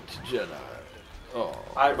 Complete Jedi. Oh.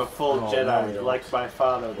 I'm a full Oh, no, Jedi, we don't. like my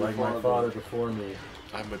father. Like my father before me.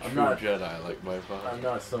 I'm a true not- Jedi like my father. I'm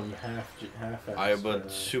not some half. I am a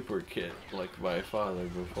super kid like my father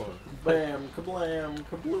before. Bam, kablam,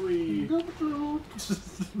 kablooey.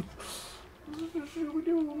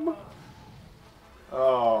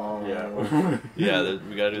 Oh. Yeah. Yeah,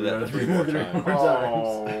 we gotta do that 3 more times.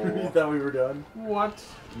 Oh. You thought we were done? What?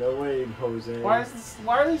 No way, Jose. Why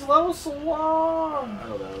are these levels so long? I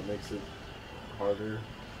don't know. It makes it harder.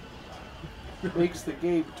 Makes the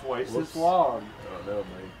game twice Whoops. as long. Oh no,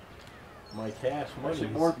 my cash money. Actually,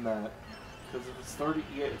 more than that. Because if it's 30,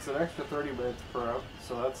 yeah, it's an extra 30 minutes per hour.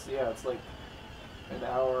 So that's, yeah, it's like an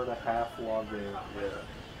hour and a half longer. Yeah.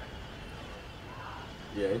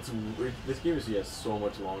 Yeah, this game is so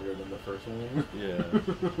much longer than the first one. Yeah.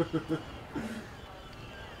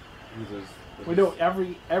 We know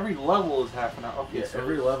every level is half an hour. Okay, Yeah, so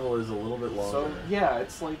every level is a little bit longer. So yeah,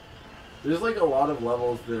 it's like there's like a lot of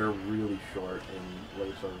levels that are really short in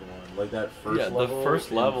Legend of One. Like that first level. Yeah, the first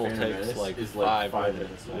in level Phantom takes Menace like is 5 5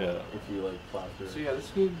 minutes. long Yeah. if you like plow through. so yeah,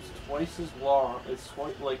 this game's twice as long. It's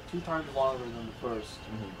like 2 times longer than the first,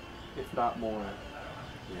 if not more.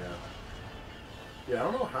 Yeah. Yeah, I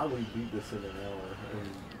don't know how we beat this in an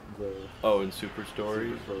hour. In Super Story?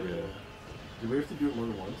 Super Story, Yeah. Did we have to do it more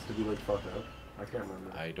than once? Did we like fuck up? I can't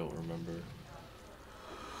remember. I don't remember.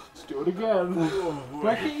 Let's do it again. Oh,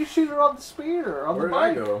 Why can't you shoot it on the speeder, on Where the did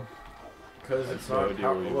I bike? go? Because I it's have no not. idea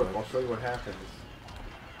How, where you look, went. I'll show you what happens.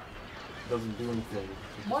 It doesn't do anything.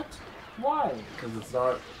 What? Why? Because it's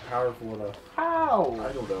not powerful enough. How?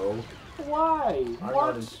 I don't know. Why?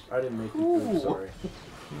 What? I didn't make it. Who? Oops, sorry.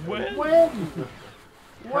 When? When?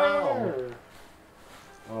 How? Where?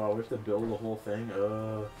 Oh, we have to build the whole thing.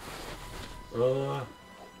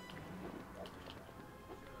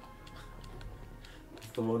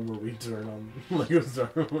 It's the one where we turn on Lego Star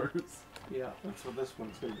Wars. Yeah, that's what this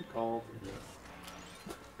one's gonna be called.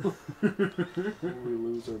 Yeah. We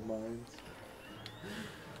lose our minds.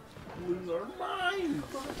 Lose our minds.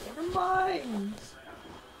 Our minds.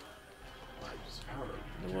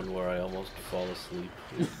 The one where I almost fall asleep.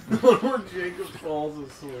 The one where Jacob falls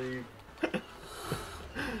asleep.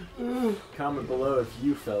 Comment below if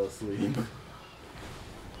you fell asleep. There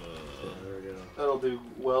we go. That'll do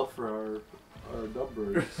well for our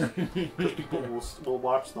numbers. Because people will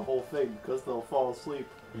watch the whole thing because they'll fall asleep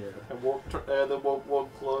Yeah. and then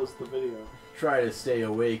won't close the video. Try to stay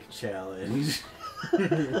awake challenge.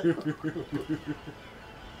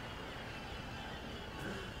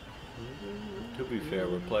 To be fair,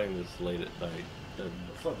 we're playing this late at night. And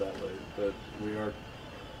It's not that late, but we are.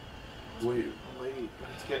 Wait, Wait,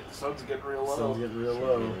 the sun's getting real low. sun's getting real it's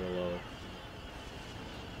low. getting real low.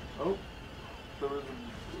 Oh,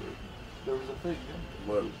 there was a thing.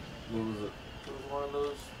 Yeah. What was it? There was one of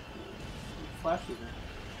those flashy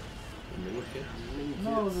The mini kit? Mini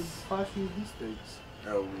No, the kits. flashy these things.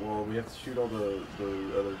 Oh well, we have to shoot all the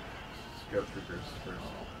other scout troopers first.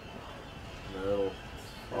 And then it'll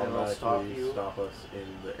And it'll stop automatically you. stop us in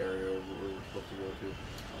the area we're supposed to go to.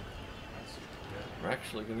 We're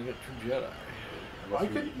actually gonna get True Jedi. Why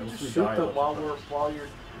couldn't you just shoot them while you're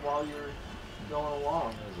going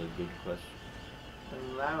along? That's a good question. And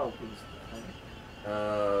that opens the thing.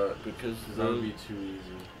 Because that would be too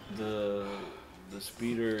easy. the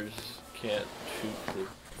speeders can't shoot the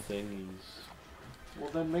thingies. Well,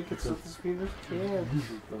 then make it so the speeders can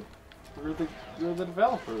shoot them. We're the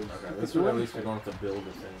developers. Okay, this one at least we don't have to build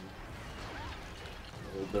a thing.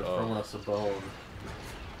 They're throwing us a bone.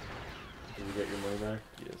 Did you get your money back?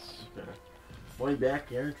 Yes. Okay. Money back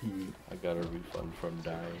guaranteed. I got a refund from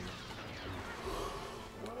dying.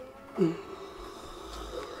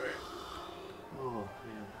 Oh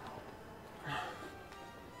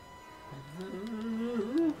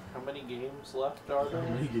man. How many games left are there? How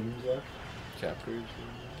many games left? Chapters.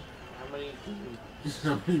 How many games?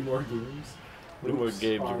 How many more games? How many more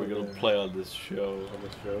games are we gonna play on this show? On the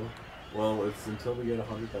show? Well, it's until we get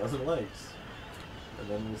 100,000 likes. And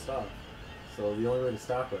then we'll stop. So the only way to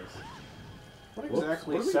stop us. What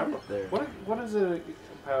exactly what there? What is it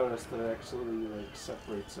about us that actually like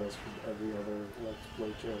separates us from every other Let's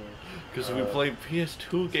Play channel? Because we play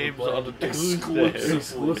PS2 games on a exclusively. Tuesday.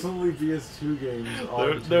 Exclusively PS2 games.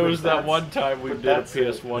 There was that one time we did a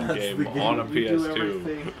PS1 That's game the game. on a We do PS2.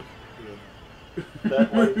 everything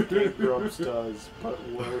that like Game Grumps does, but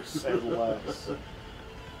worse and less.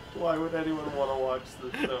 Why would anyone want to watch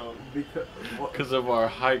this show? Because of our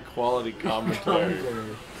high quality commentary.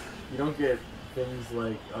 You don't get things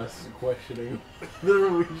like us questioning whether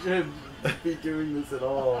we should be doing this at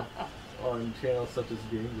all on channels such as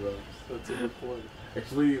Game Grumps. That's a good point.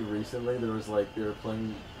 Actually, recently there was like they were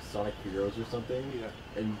playing Sonic Heroes or something, Yeah.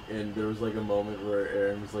 and there was like a moment where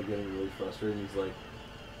Aaron was like getting really frustrated, and he's like,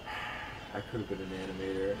 "I could have been an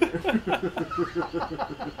animator."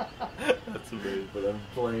 That's amazing. But I'm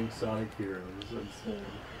playing Sonic Heroes instead.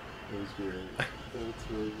 It was great. That's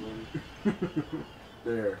really funny.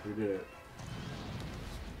 There, we did it.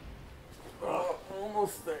 Oh,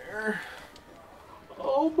 almost there.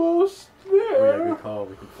 Almost Oh yeah, there. good call.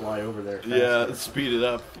 We can fly over there faster. Yeah, speed it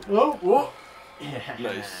up. Oh, whoa. Yeah.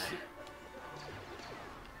 Nice.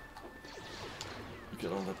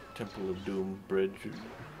 Get on the Temple of Doom bridge.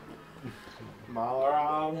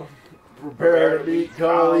 Malaram. Prepare to meet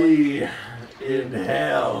Kali in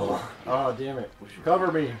hell. Oh, damn it.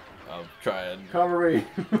 Cover me. I'm trying. Cover me.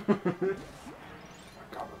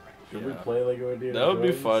 Should we Yeah. play Lego Indiana That would be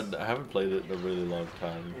Jones? fun. I haven't played it in a really long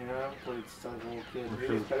time. Yeah, I played Star Wars Kid.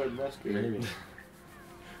 Maybe it's better than this game. Maybe.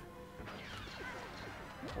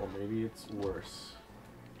 Or maybe it's worse.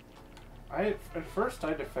 At first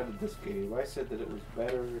I defended this game. I said that it was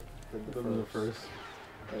better than the first.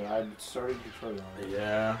 And I'm starting to turn on it.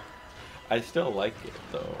 Yeah. I still like it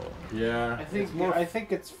though. Yeah. I think it's more. I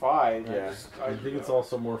think it's fine. Yeah. I think it's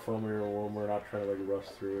also more fun when we're not trying to like rush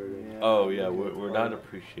through it. Yeah. Oh yeah, we're not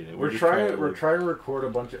appreciating it. We're just trying. to, We're like, trying to record a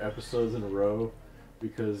bunch of episodes in a row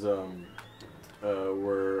because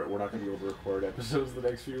we're not going to be able to record episodes the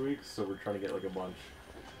next few weeks, so we're trying to get like a bunch.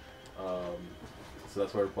 So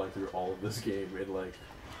that's why we're playing through all of this game in like.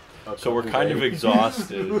 So we're kind of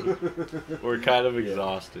exhausted. We're kind of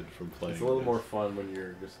exhausted from playing. It's a little this. more fun when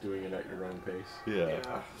you're just doing it at your own pace. Yeah. Yeah,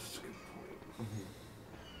 that's a good point.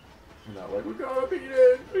 You're not like, we gotta beat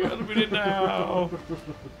it! We gotta beat it now!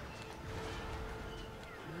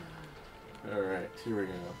 Alright, here we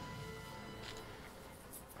go.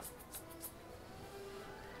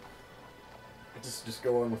 Just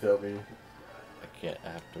go on without me. I can't. I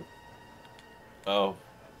have to. Oh,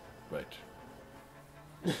 right.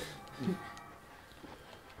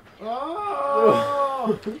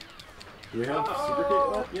 Oh! Do we have Super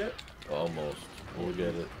Kit left yet? Almost. We'll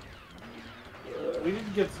get it. We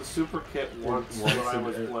didn't get the super kit once when I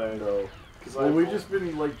was playing. No. Cause Well, we just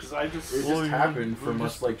been like, Cause I just, it Well, just you- happened we from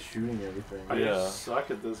just- us like shooting everything. I Yeah. just suck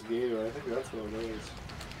at this game. I think that's what it is.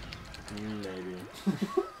 Maybe.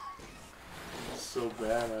 It's so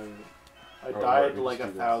bad. I Alright, died we like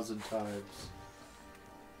just do 1,000 times.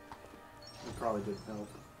 It probably didn't help.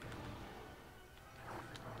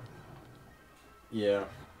 Yeah,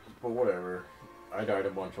 but whatever. I died a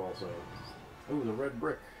bunch also. Ooh, the red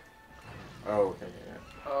brick. Oh, okay, yeah.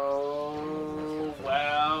 Oh,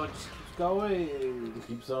 wow. It just keeps going. It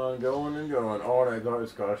keeps on going and going. Oh, that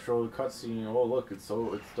guy's gotta show the cutscene. Oh, look, it's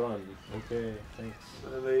done. Okay, thanks.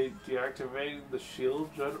 Are they deactivating the shield?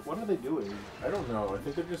 What are they doing? I don't know. I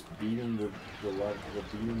think they're just beating the game.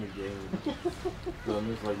 So then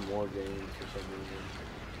there's like more games for some reason.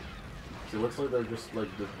 So it looks like they're just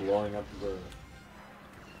blowing up the.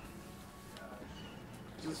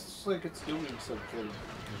 It's just like it's doing something.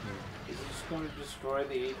 Is it just going to destroy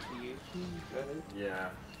the AT-AT? Yeah.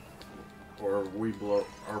 Or we blow up.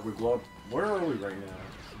 Where are we right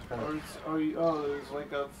now? Or it's, there's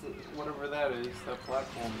like a, whatever that is, that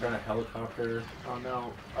platform. Kind of helicopter. Oh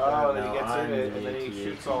no. Yeah, Oh, then no, he gets I'm in it, the and then he AT-AT.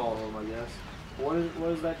 shoots all of them, I guess. What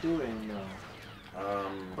is that doing now?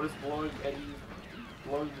 What is blowing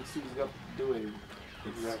the seas up doing?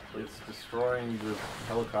 It's destroying the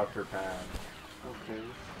helicopter pad. Okay.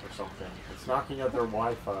 Or something. It's knocking out their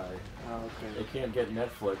Wi-Fi. Oh, okay. They can't get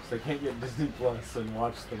Netflix. They can't get Disney Plus and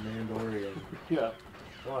watch The Mandalorian. Yeah.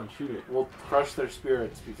 Come on, shoot it. We'll crush their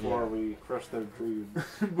spirits before we crush their dreams.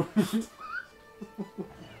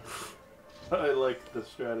 I like the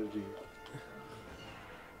strategy.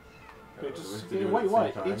 It just, wait,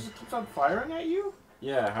 what? It just keeps on firing at you?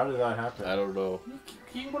 Yeah, how did that happen? I don't know.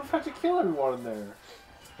 You would have had to kill everyone in there.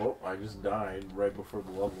 Oh, I just died right before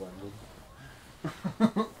the level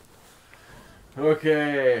ended.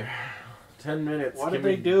 Okay. 10 minutes. What did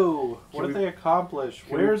they do? What did they accomplish?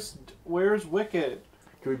 Where's Wicket?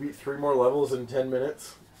 Can we beat 3 more levels in 10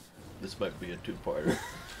 minutes? This might be a two-parter.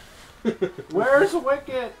 Where's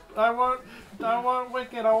Wicket? I want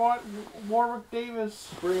Wicket. I want Warwick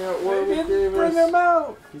Davis. Bring out Warwick Davis. Bring him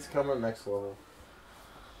out. He's coming next level.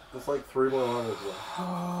 There's like 3 more levels left.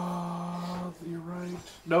 Oh, you're right.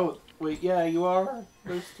 No, wait, yeah, you are.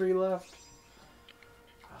 There's 3 left.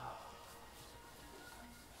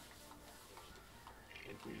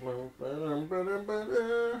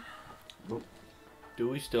 Do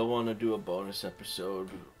we still want to do a bonus episode?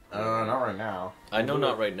 Not right now. I know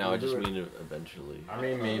not right now, I just mean eventually. I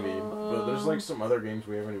mean, maybe. But there's like some other games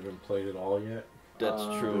we haven't even played at all yet. That's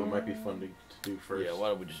true. It might be fun to do first. Yeah, why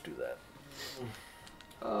don't we just do that?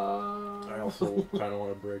 I also kind of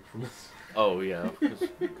want to break from this. Oh, yeah.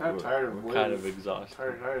 Kind of tired of we're kind of exhausted.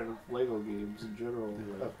 Tired of Lego games in general.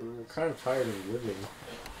 Yeah. After this. Kind of tired of living.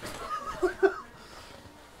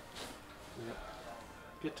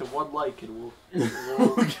 Get to 1 like and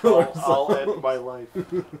I'll end my life.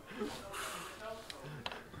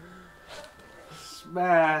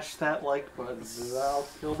 Smash that like button and I'll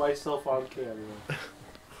kill myself on camera.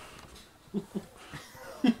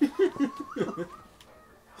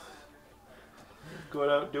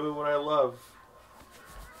 Going out doing what I love.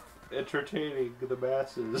 Entertaining the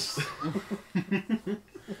masses.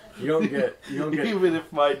 You don't get even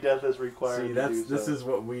if my death is required. See, this is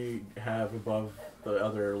what we have above the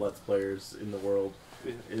other Let's Players in the world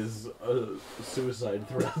is suicide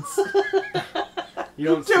threats. You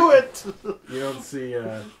don't do it. You don't see.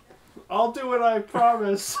 I'll do it. I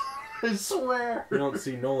promise. I swear. You don't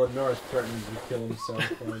see Nolan North threatening to kill himself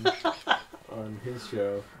on his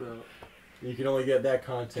show. No. You can only get that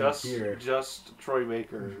content here. Just Troy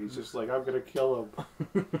Baker. He's just like, I'm gonna kill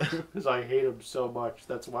him because I hate him so much.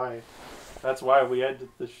 That's why we ended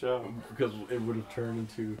the show. Because it would have turned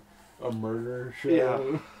into a murder show. Yeah.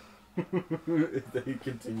 If they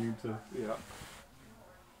continue to. Yeah.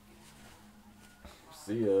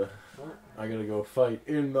 See ya. I gotta go fight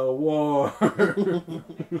in the war.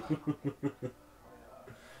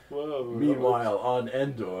 Whoa. Meanwhile, on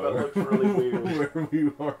Endor. That looks really weird.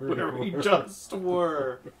 Where we just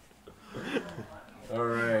were.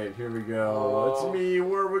 Alright, here we go. It's me,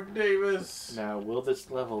 Warwick Davis. Now, will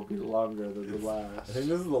this level be longer than the last? I think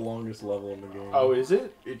this is the longest level in the game. Oh, is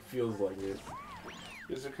it? It feels like it.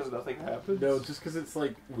 Is it because nothing happens? No, just because it's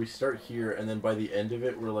like, we start here, and then by the end of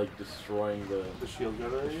it, we're like destroying the shield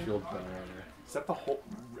generator? The shield generator. Is that the whole...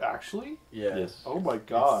 Actually? Yeah. Yes. Oh my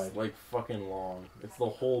god. It's like fucking long. It's the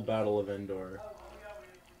whole Battle of Endor.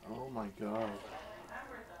 Oh my god.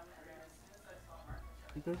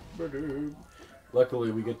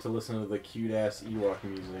 Luckily, we get to listen to the cute ass Ewok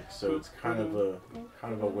music, so it's kind of a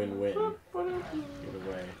win-win in a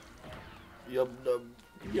way. Yum nub.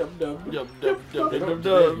 Yum nub. Yum nub. They don't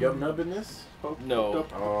do Yum nub in this? No.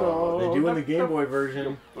 Oh, they do in the Game Boy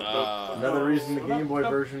version. Another reason the Game Boy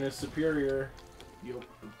version is superior. You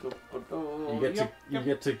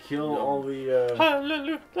get to kill all the.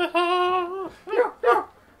 Hallelujah.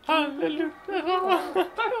 Hallelujah.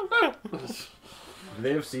 Do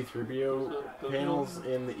they have C-3PO panels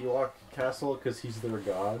in the Ewok castle because he's their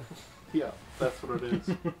god? Yeah, that's what it is.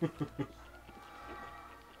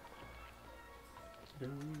 I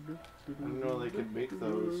didn't know they could make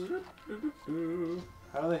those.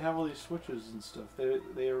 How do they have all these switches and stuff?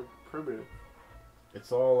 They are primitive.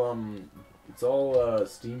 It's all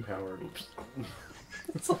steam powered.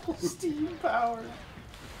 It's all steam powered.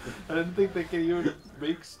 I didn't think they could even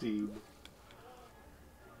make steam.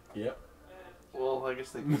 Yep. Well, I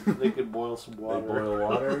guess they could boil some water. They boil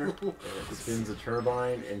water, and it spins a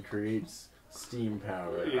turbine and creates steam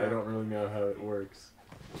power. Yeah. I don't really know how it works.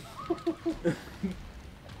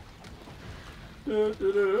 Do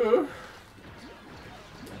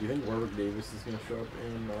you think Warwick Davis is going to show up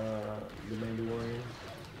in The Mandalorian?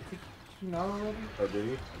 No. Oh, did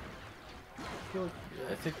he?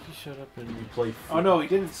 I think he showed up in. You play. Oh no, he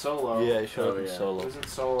did it solo. Yeah, he showed up in He solo. was in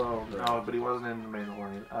solo. Right. No, but he wasn't in the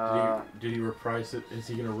Mandalorian. Did he reprise it? Is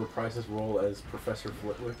he gonna reprise his role as Professor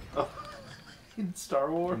Flitwick In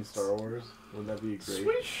Star Wars. in Star Wars? Would that be great?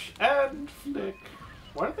 Swish and flick.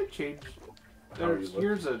 Why did they change? How he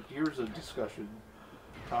Here's a discussion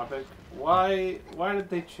topic. Why did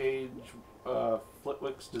they change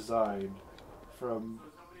Flitwick's design from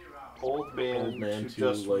old man to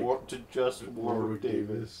just Warwick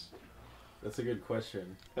Davis? That's a good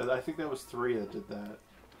question. And I think that was 3 that did that.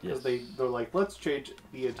 Yes. Because they're like, let's change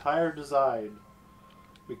the entire design.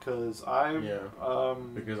 Because I'm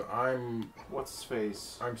because I'm what's his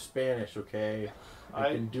face? I'm Spanish, okay? I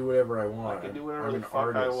I can do whatever I want. I can do whatever I'm the an fuck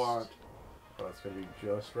artist. I want. Oh, it's gonna be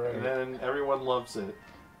just right. And then everyone loves it.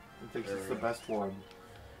 And thinks it's the best one.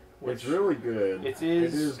 It's really good. It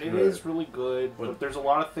is really good, but there's a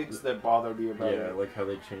lot of things that bother me about it. Yeah, like how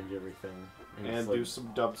they change everything. And do some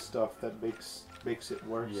dumb stuff that makes it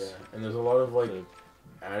worse. Yeah, and there's a lot of like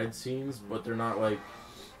added scenes, but they're not like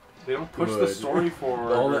they don't push the story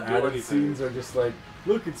forward. All the or do added anything. scenes are just like,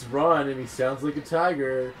 look, it's Ron, and he sounds like a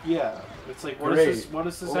tiger. Yeah, it's like what Great. is this? What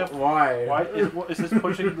does this have? Why? Why is this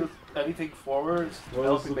pushing anything forward? Is this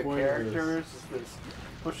developing the characters? Is this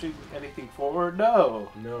pushing anything forward?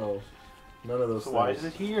 No. No, none of those. So things. why is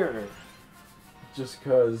it here? Just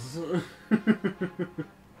cause.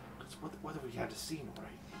 What if we had a scene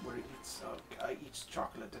where he eats guy eats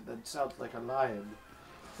chocolate and then sounds like a lion?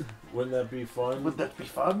 Wouldn't that be fun? Would that be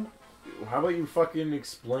fun? How about you fucking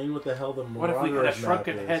explain what the hell the What if we had a Marauder's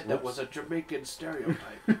shrunken map is? head that Whoops. was a Jamaican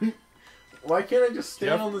stereotype? Why can't I just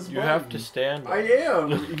stand on this button? You have to stand. I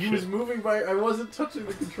am. He was moving by. I wasn't touching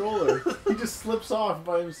the controller. He just slips off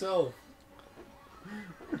by himself.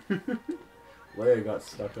 Leia got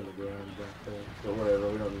stuck on the ground back there. But whatever,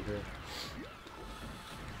 we don't need her.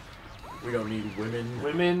 We don't need women.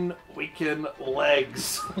 Women weaken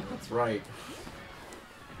legs. That's right.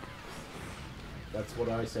 That's what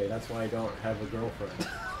I say. That's why I don't have a girlfriend.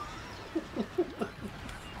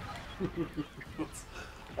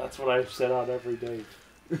 That's what I've said on every date.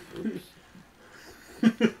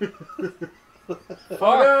 Oh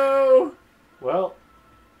no! Well.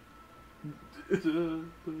 Is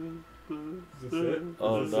this it?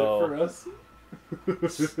 Oh, Is this no. it for us?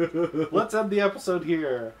 Let's end the episode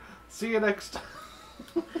here. See you next time.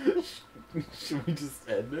 Should we just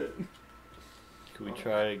end it? Can we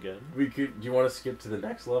try again? We could. Do you want to skip to the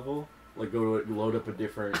next level? Like go to it, load up a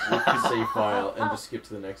different save file and just skip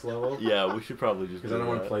to the next level? Yeah, we should probably just. Because I don't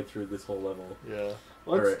want to play through this whole level. Yeah.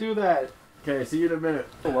 Let's do that. Okay, see you in a minute.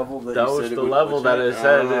 The level that, That you was said the it would level glitch that in? it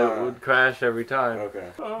said it would crash every time. Okay.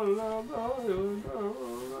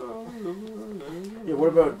 Yeah, what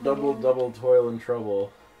about double toil and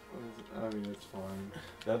trouble? I mean, it's fine.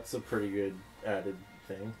 That's a pretty good added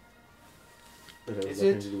thing. That has Is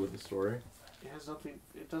nothing it? to do with the story. It has nothing.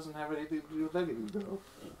 It doesn't have anything to do with anything, though.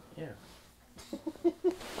 Yeah.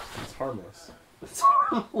 It's harmless. It's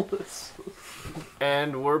harmless.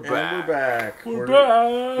 And we're back. And we're back. We're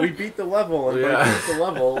back. We beat the level, and by Yeah. beat the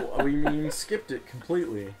level, we mean skipped it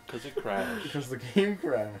completely. Because it crashed. Because the game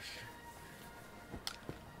crashed.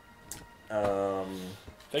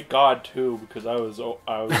 Thank God too, because I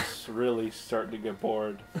was really starting to get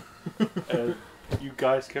bored, and you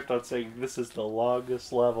guys kept on saying this is the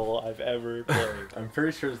longest level I've ever played. I'm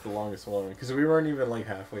pretty sure it's the longest one, because we weren't even like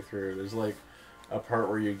halfway through. There's like a part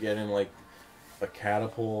where you get in like a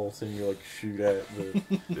catapult and you like shoot at the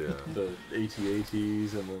the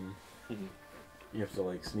AT-ATs, and then you have to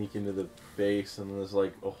like sneak into the base, and there's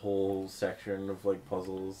like a whole section of like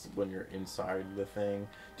puzzles when you're inside the thing.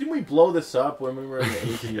 Didn't we blow this up when we were in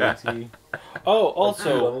the AT-AT? Oh, Like 2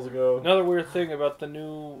 also levels ago. another weird thing about the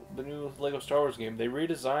new Lego Star Wars game, they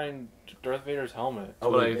redesigned Darth Vader's helmet,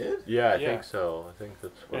 Oh, they did? Yeah, I Yeah. think so. I think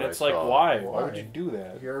that's what and it's I like, saw. why? Why? Why would you do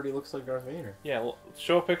that? He already looks like Darth Vader. Yeah, well,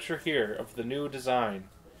 show a picture here of the new design.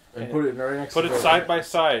 And And put it right next Put to it Darth side Vader. by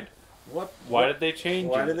side. What? Why did they change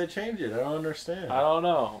Why it? did they change it? I don't understand. I don't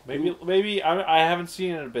know. Maybe I haven't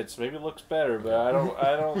seen it in a bit, so maybe it looks better. But I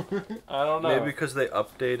don't know. Maybe because they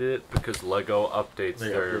updated it, because Lego updates They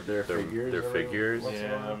their update their figures their every figures. once in a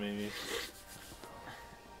Yeah, while. maybe.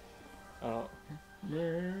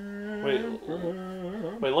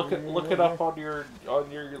 Wait, look it up on your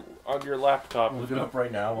laptop. Look it up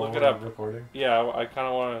right now while Look it we're up. recording. Yeah, I kind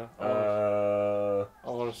of want to. I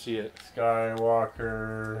want to see it.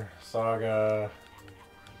 Skywalker Saga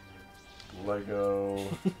Lego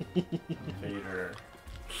Vader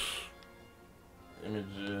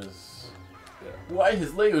images. Why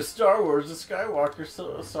has Lego Star Wars The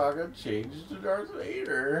Skywalker Saga changed to Darth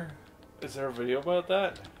Vader? Is there a video about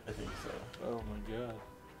that? I think so. Oh my god.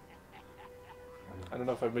 I don't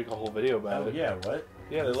know if I'd make a whole video about it. Yeah, what?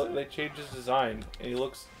 Yeah, they changed his design, and he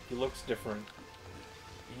looks different.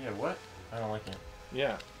 Yeah, what? I don't like it.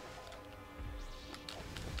 Yeah.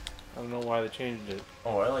 I don't know why they changed it.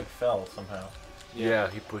 Oh, I like fell somehow. Yeah,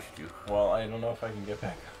 he pushed you. Well, I don't know if I can get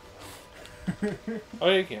back up. Oh,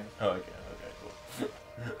 you can. Oh, okay, cool.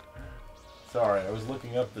 Sorry, I was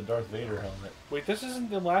looking up the Darth Vader helmet. Wait, this isn't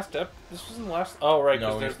the last This wasn't the last. Oh, right,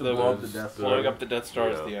 because No, there's it's the the blow up the Death Star. blowing up the Death Star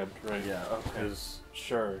at Yeah. the end, right? Yeah, Okay.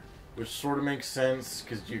 Sure. Which sort of makes sense,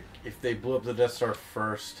 because if they blew up the Death Star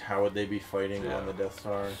first, how would they be fighting on the Death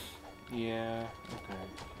Star? Yeah. Okay.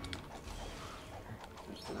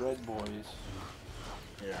 There's the Red Boys.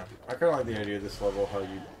 Yeah, I kind of like the idea of this level, how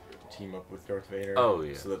you team up with Darth Vader. Oh,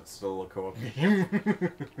 yeah. So that it's still a co-op game.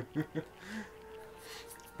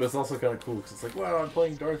 But it's also kind of cool, because it's like, wow, I'm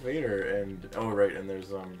playing Darth Vader, and, oh right, and there's,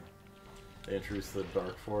 they introduced the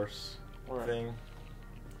Dark Force thing.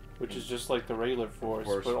 Which is just like the regular Force,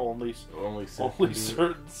 but only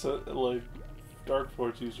certain like Dark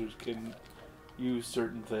Force users can use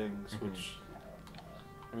certain things, which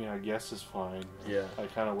I mean I guess is fine. Yeah. I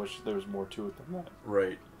kind of wish there was more to it than that.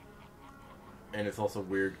 Right. And it's also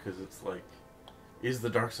weird because it's like, is the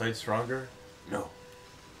dark side stronger? No.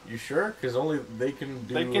 You sure? Because only they can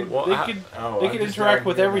do. They can I'm just interact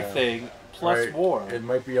with dragging everything now. plus Right. more. It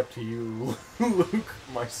might be up to you, Luke,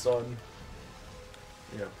 my son.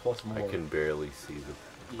 Yeah, plus more. I can barely see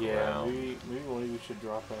the Yeah, ground. maybe one of you should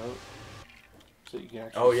drop out so you can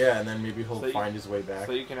actually. Oh yeah, and then maybe he'll so find his way back.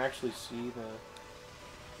 So you can actually see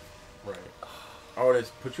the. Right. Oh, it's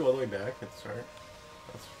put you all the way back at the start.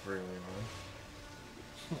 That's really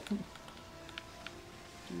annoying.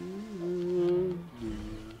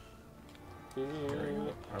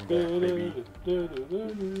 I'm back, baby.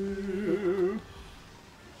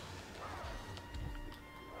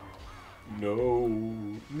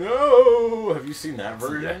 No! Have you seen that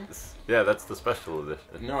version? Yes. Yeah, that's the special edition.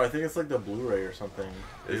 No, I think it's like the Blu-ray or something.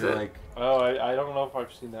 Is It's it? like Oh, I don't know if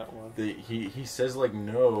I've seen that one. he says like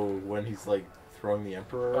no when he's like throwing the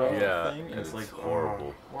Emperor out Yeah, thing, and it's like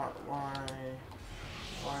horrible. Oh,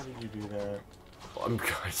 why did you do that?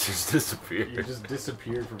 I just disappeared. You just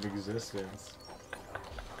disappeared from existence.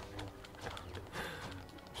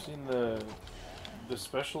 I've seen the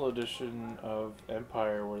special edition of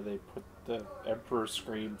Empire where they put the Emperor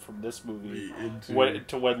scream from this movie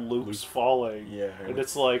to when Luke's falling. Yeah, and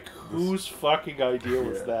it's like, whose fucking idea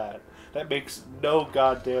was that? That makes no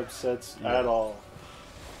goddamn sense at all.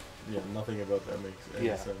 Yeah, nothing about that makes any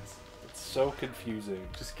sense. It's so confusing.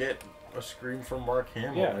 Just get a scream from Mark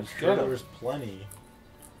Hamill. Yeah, I'm just sure get 'em. there's plenty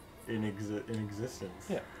in existence.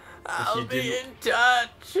 Yeah. I'll be in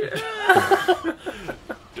touch.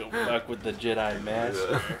 Don't fuck with the Jedi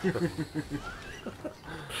Master.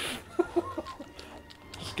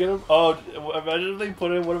 Just get him. Oh, imagine if they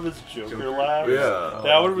put in one of his Joker laughs. Yeah.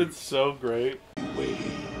 That would have been so great.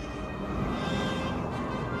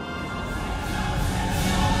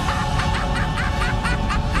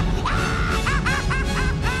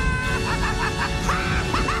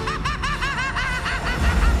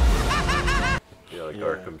 Yeah, like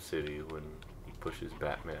Arkham City when he pushes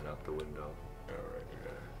Batman out the window. Alright,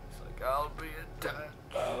 It's like, I'll be in touch.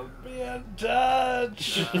 I'll be in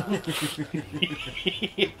touch.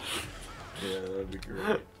 yeah, that would be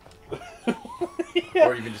great.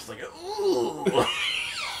 Or even just like a ooh.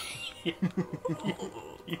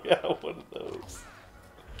 Yeah, one of those.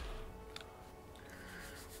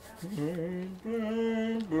 Did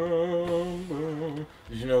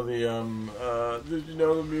you know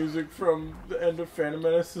the music from the end of Phantom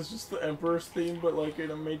Menace is just the Emperor's theme, but like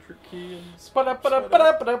in a matrix key and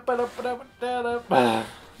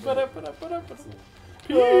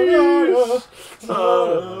Peace.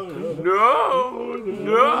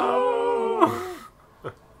 No.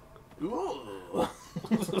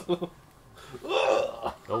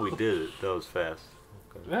 Oh, we did it. That was fast.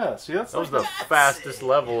 Okay. Yeah, see, That was the fastest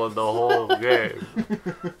level of the whole game.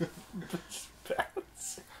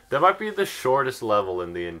 That might be the shortest level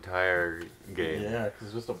in the entire game. Yeah, because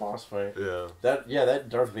it's just a boss fight. Yeah. That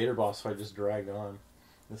Darth Vader boss fight just dragged on.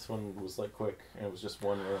 This one was like quick, and it was just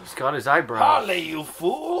one room. He's got his eyebrows. Holly, you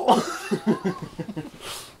fool!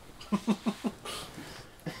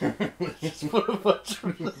 Just put a bunch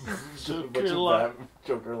of Joker line.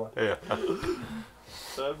 Yeah.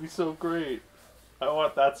 That'd be so great. I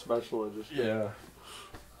want that special edition. Yeah.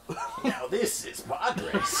 Now this is pod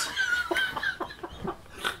race.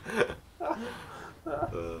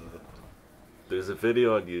 There's a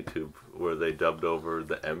video on YouTube where they dubbed over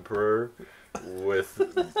the Emperor with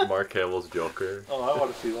Mark Hamill's Joker. Oh, I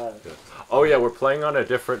want to see that. Yeah. Oh yeah, we're playing on a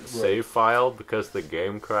different save file because the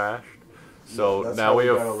game crashed. So yeah, now we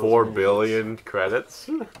have 4 billion credits.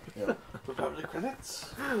 Yeah. How many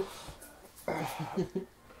credits?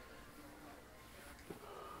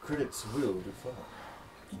 Critics will do fine.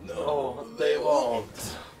 No, they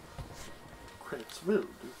won't. Critics will do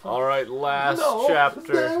fine. All right, last No,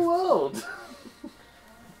 chapter. they won't.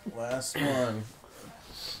 Last one.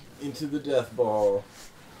 Into the death ball.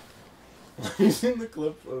 You seen the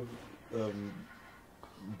clip of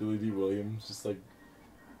Billy D. Williams just like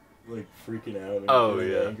freaking out and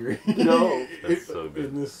getting angry? No, that's so good.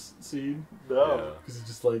 In this scene, No. because it's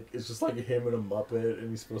just like him and a Muppet, and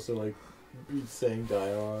he's supposed to like be saying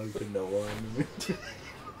dialogue to no one.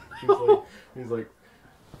 he's like,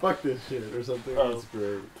 fuck this shit or something. It's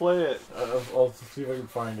great. Play it. I'll see if I can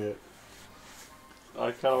find it.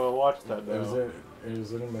 I kind of want to watch that now. It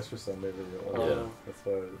was in a Mr. Sunday video. Yeah. That's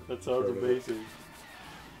why. That sounds amazing.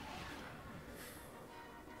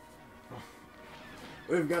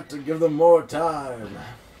 We've got to give them more time.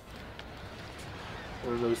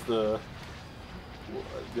 Or there's the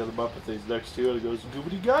other Muppet thing's next to it. It goes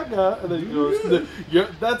goobity gaga, and then he goes, "Yeah,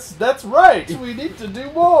 that's right. We need to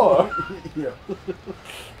do more." Yeah.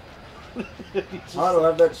 I don't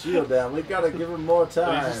have that shield down. We gotta give him more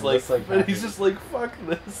time. And he's just like, fuck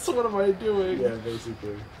this. What am I doing? Yeah,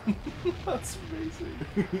 basically. That's amazing.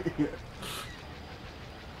 Yeah.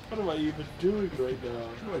 What am I even doing right now?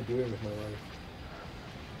 What am I doing with my life?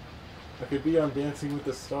 I could be on Dancing with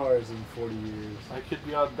the Stars in 40 years. I could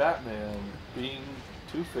be on Batman, being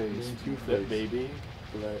Two-Face. Being Two-Face. Maybe.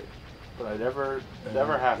 But I never happened. That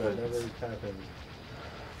never happened.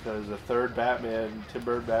 Because the third Batman, Tim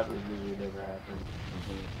Burton Batman movie never happened.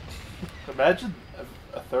 Mm-hmm. Imagine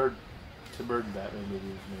a third Tim Burton Batman movie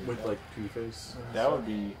was made. With like Two-Face. That would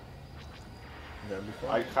be. That'd be fun.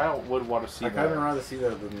 I kind of would want to see that. I kind of rather see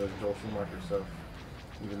that than the Joel Schumacher stuff.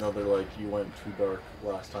 Even though they're like, you went too dark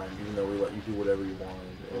last time, even though we let you do whatever you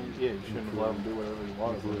wanted. And yeah, you shouldn't have let them do whatever you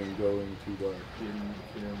wanted. Including going too dark. You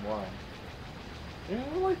didn't want. Yeah,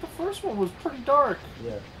 like the first one was pretty dark.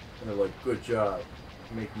 Yeah. And they're like, good job.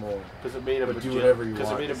 Make more. Because it made a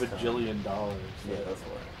bajillion dollars. Yeah, that's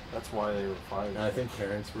why. That's why they were fired. And I think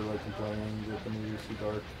parents were like complaining that the movie was too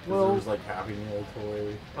dark. Because Well, there was like Happy Meal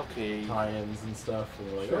toy tie-ins and stuff. And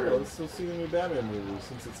they're like, Sure. oh, let's still see the new Batman movie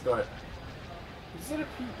since it's got... Is it a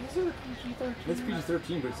PG-13? It's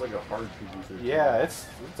PG-13, but it's like a hard PG-13. Yeah, it's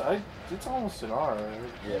almost an R.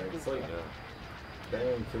 Yeah, it's like...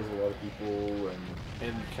 Batman kills a lot of people,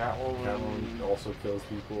 and Catwoman also kills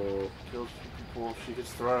people. She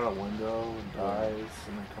gets thrown out a window and dies,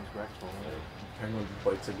 and then comes back to life. Penguin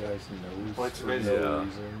bites a guy's nose. Bites a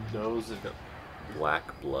guy's nose and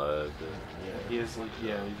black blood. Yeah. He has like he's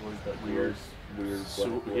like that weird black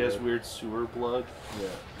blood. He has weird sewer blood. Yeah.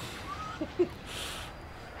 Is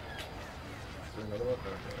there another one?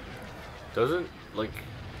 Doesn't like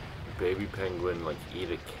baby penguin like eat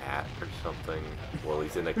a cat or something while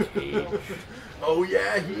he's in a cage? Oh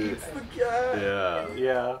yeah, he eats the cat.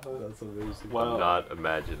 Yeah. That's amazing. I'm not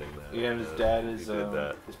imagining that. Yeah, and his dad is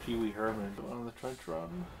that. Pee Wee Herman on the trench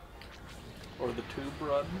run or the tube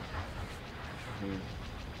run.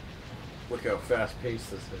 Look how fast paced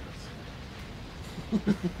this is.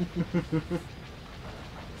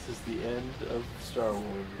 This is the end of Star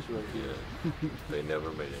Wars right here. They never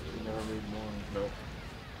made it. They never made more. Nope.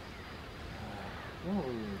 I'm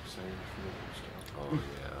really excited for the new stuff. Oh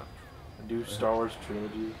yeah. A new Star Wars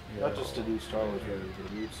trilogy. Yeah. Not just a new Star Wars trilogy,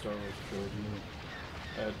 but a new Star Wars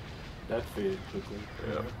trilogy. That faded quickly.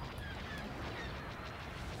 Yeah.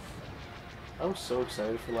 I was so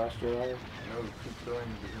excited for Last Jedi.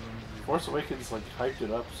 Force Awakens like hyped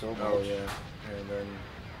it up so much. Oh yeah.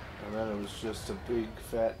 And then it was just a big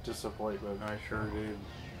fat disappointment. I sure did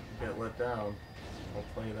get let down. I'll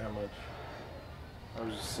tell you that much. I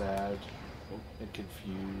was just sad and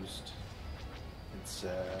confused and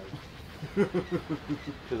sad.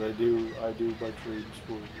 Because I do my dreams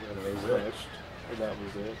were crushed, and that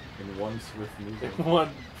was it. In one swift movement. In one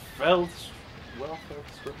fell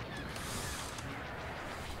swift.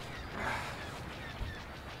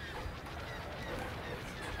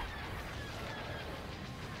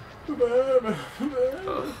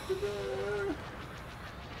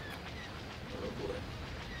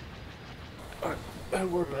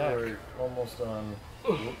 And we're back. We're almost on.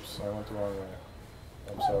 Whoops, I went the wrong way.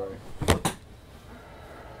 I'm sorry.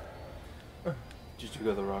 Did you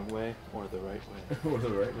go the wrong way or the right way? Or the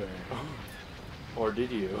right way. Or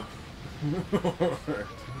did you?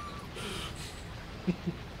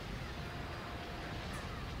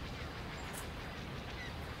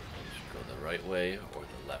 right way or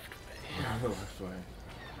the left way? The left way.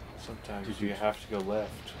 Sometimes you have to go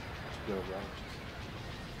left to go right.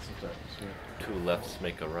 Sometimes, yeah. 2 lefts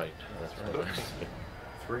make a right. That's right. right.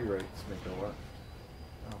 3 rights make a left.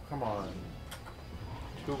 Oh, come on.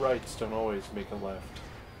 2 rights don't always make a left.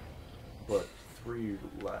 But 3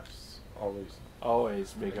 lefts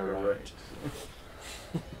always make a right.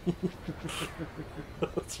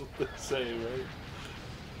 That's what they say, right?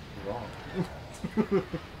 Wrong.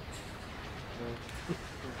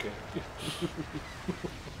 Okay.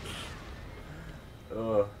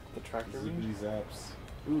 The tractor zippity zaps.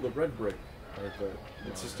 Ooh, the red brick. Or is that,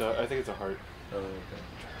 it's just I think it's a heart. Oh, okay.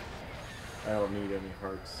 I don't need any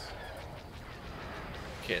hearts.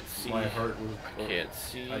 Can't see. My heart was. I can't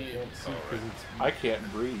see. I can't see because it's. I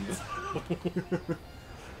can't breathe.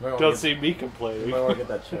 Don't Don't see me complaining. You might want to get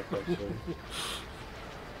that checked, actually.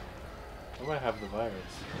 I might have the virus.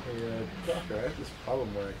 Hey, doctor, I have this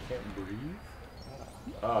problem where I can't breathe.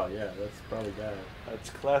 Oh, yeah, that's probably bad. That's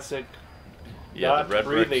classic Yeah, the red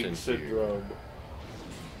brick's breathing in syndrome.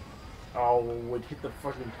 Oh, we'd hit the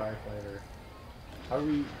fucking TIE fighter. How do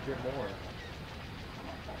we get more?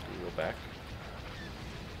 Do we go back?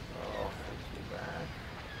 Oh, let's go back.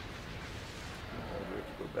 Oh, we have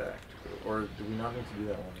to go back. Or do we not need to do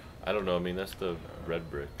that one? I don't know. I mean, that's the red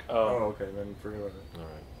brick. Oh, okay, then forget about it.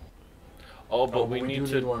 Alright. Oh, but we need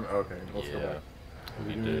to. Need one. Okay, let's go back.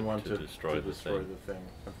 We do need need one to destroy the thing.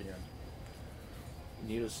 At the end.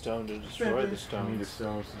 You need a stone to destroy the We stones. need a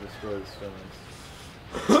stone to destroy the stones.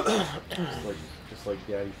 just like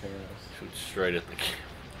Daddy Thanos. Shoot straight at the camera.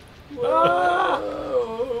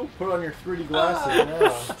 Whoa! Put on your 3D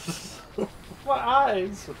glasses now. My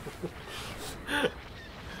eyes!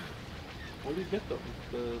 Where do you get them?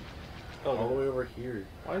 All the way over here.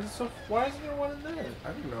 Why isn't there one in there? I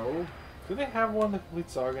don't know. Do they have one, the complete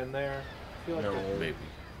saga in there? I feel like No. they- Maybe.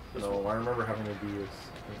 No, I remember having to do this.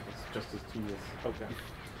 It's just as tedious. Okay.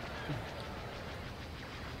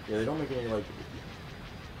 Yeah, they don't make any, like,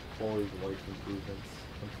 quality of life improvements,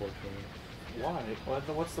 unfortunately. Why?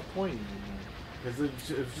 What's the point? Because it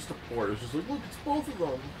was just a port. It was just like, look, it's both of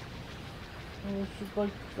them. They should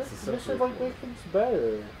like It's they essentially should like make things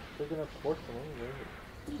better. They're gonna port them over.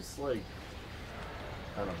 It's just like,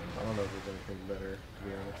 I don't know. I don't know if there's anything better, to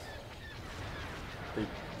be honest.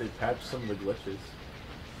 They patched some of the glitches,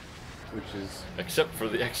 which is Except for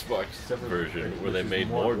the Xbox version, where they made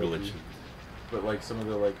more glitches. But like some of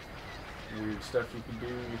the like weird stuff you can do,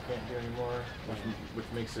 you can't do anymore, which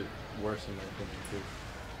makes it worse in my opinion.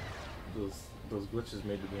 Because those glitches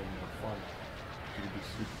made the game more fun. You could do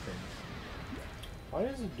stupid things. Why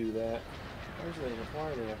does it do that? Why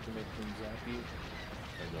do they have to make things zappy?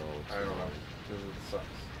 I don't know. Because it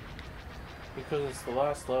sucks. Because it's the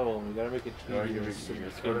last level and we gotta make it tedious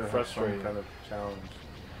and frustrating. Some kind of challenge.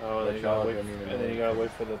 Oh, then you gotta wait, and then you gotta like,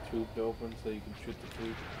 wait for the tube to open so you can shoot the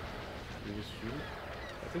tube. You just shoot it?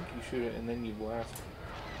 I think you shoot it and then you blast it.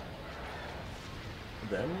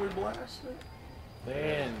 Then we blast it?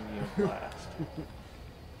 Then you blast.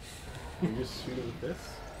 You just shoot it with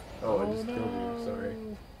this? Oh, I just killed you, sorry.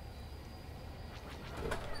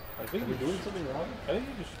 I think you're doing something wrong? I think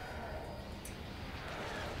you just...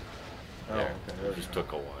 Oh, There. okay. It just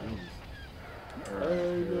took a while. Alright,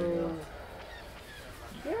 there we go.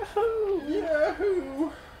 Yahoo!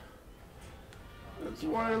 Yahoo! That's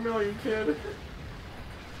 1 in a million, kid.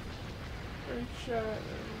 Great shot.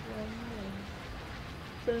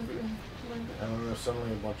 I don't know,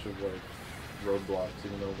 suddenly a bunch of like roadblocks,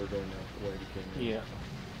 even though we're going the way we came in. Yeah.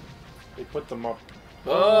 They put them up.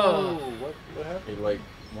 Oh! What happened? It like,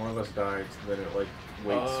 one of us died, so then it like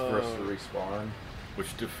waits for us to respawn.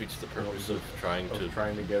 Which defeats the purpose of trying to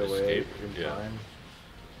get away escape. in time.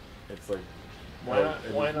 It's like,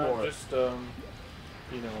 Why not just,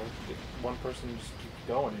 you know, one person just keeps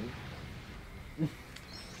going?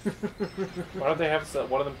 Why don't they have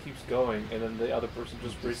one of them keeps going and then the other person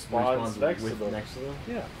just respawns next to them? Next to them?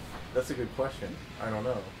 Yeah. That's a good question. I don't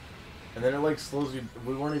know. And then it like slows you.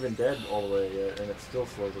 We weren't even dead all the way yet, and it still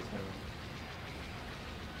slows us down.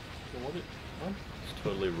 So what? It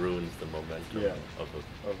totally ruins the momentum of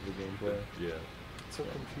the gameplay. Yeah. It's so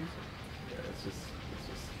confusing. Yeah, it's just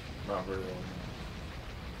not very well.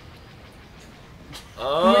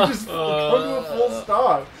 We just come to a full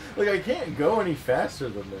stop. Like, I can't go any faster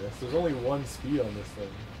than this. There's only one speed on this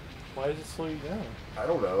thing. Why does it slow you down? I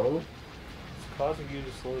don't know. It's causing you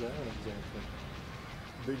to slow down exactly.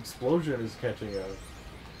 The explosion is catching up.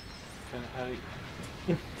 And how do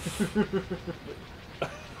you...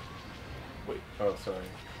 Wait. Oh, sorry.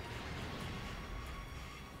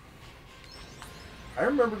 I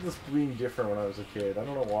remember this being different when I was a kid. I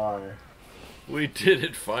don't know why. We did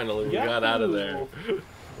it finally. We got out of there. Yahoo!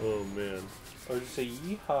 Oh man. Or just say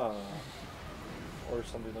yeehaw. Or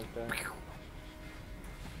something like that.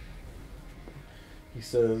 He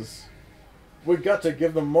says, "We got to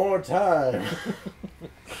give them more time."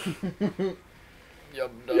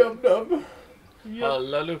 Yum Yum num.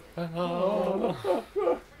 Hallelujah.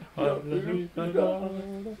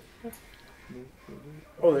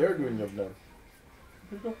 Oh, they are doing yum num.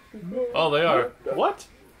 Oh, they are. What?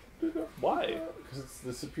 Why? Because it's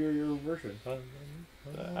the superior version.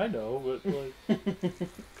 I know, but like,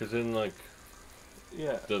 Because in like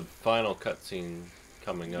yeah. the final cutscene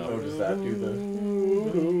coming up. Oh, does that do the?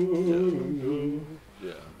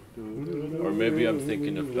 Yeah. Or maybe I'm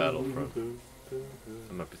thinking of Battlefront.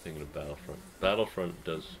 I might be thinking of Battlefront. Battlefront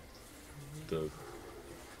does the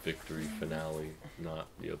victory finale, not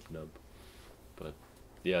Yub Nub. But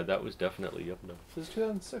yeah, that was definitely Yub Nub. This is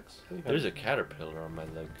 2006. There's a caterpillar on my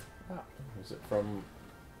leg. Is it from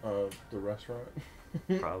the restaurant?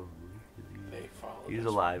 Probably. They follow He's us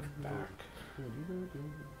alive. back.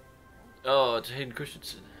 Oh, it's Hayden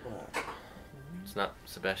Christensen. It's not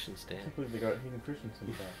Sebastian I Stan. can't believe they got Hayden Christensen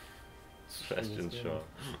back. Sebastian Stan. Shaw.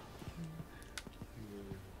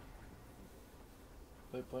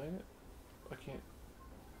 Are they playing it? I can't.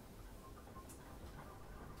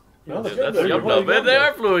 Yeah, No, Yeah, they're that's playing Yub Nub. Yub They Nub.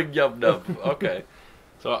 are fluent Yub Nub. Okay.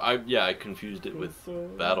 So I confused it with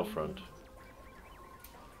Battlefront.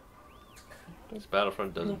 Because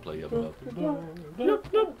Battlefront doesn't play Yub Nub.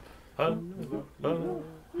 Yub Nub.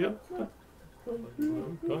 Yub Nub.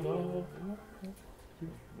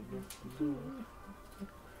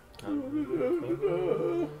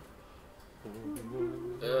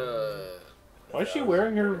 Why is she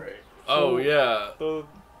wearing her Oh yeah, the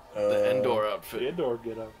the Endor the outfit. indoor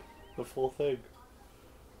get up? The full thing.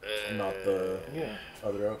 Not the Yeah.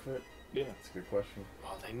 other outfit? Yeah. That's a good question.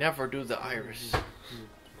 Oh, they never do the iris.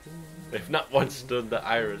 They've not once done the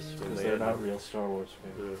iris when Because they they're had not real Star Wars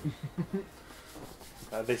fans.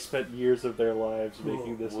 They spent years of their lives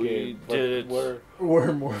making this We game. But did it.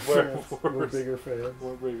 We're more We're fans. We're worse. bigger fans.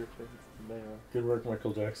 We're bigger fans than they are. Good work,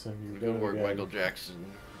 Michael Jackson. You Good work, again. Michael Jackson.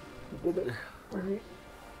 You did it.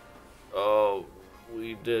 Oh,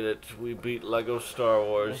 we did it. We beat Lego Star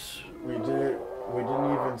Wars. We did it. We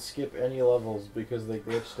didn't even skip any levels because they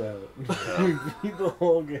glitched out. Yeah. We beat the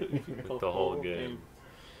whole game. The whole game.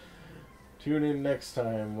 Tune in next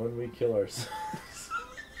time when we kill ourselves.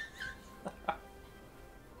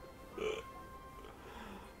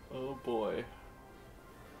 Oh boy.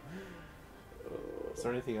 Is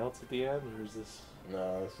there anything else at the end, or is this?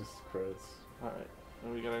 No, it's just credits. Alright.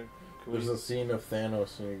 Are we gonna. There's a scene of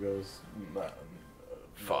Thanos and he goes,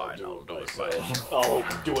 Fine, I'll do it myself." I'll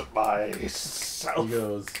do it myself. He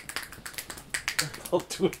goes, I'll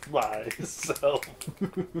do it myself.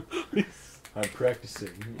 I'm practicing.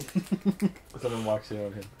 Someone walks in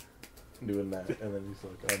on him doing that, and then he's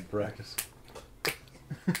like, I'm practicing.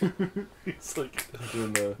 It's like.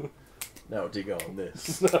 Doing the, now dig on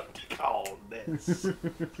this. Take on this.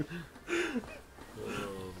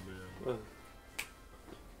 Oh man.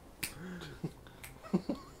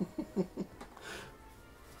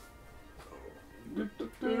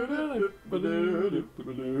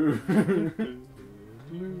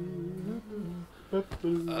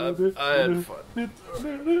 I had fun.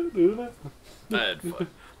 I had fun.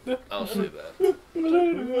 I'll say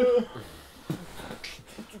that.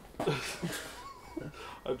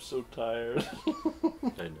 I'm so tired.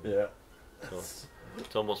 I know. Yeah.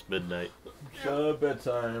 It's almost midnight.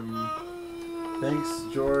 Bedtime. Thanks,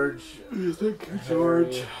 George. Thank you,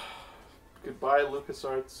 George. Goodbye,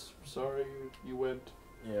 LucasArts. Sorry you went.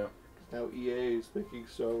 Yeah. Now EA is making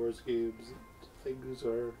Star Wars games. Things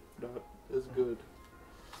are not as good.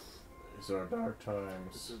 These are dark This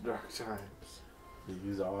times. is dark times.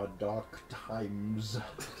 These are dark times.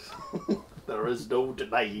 There is no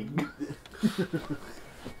denying.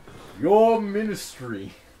 Your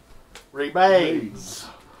ministry Remains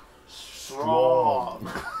strong.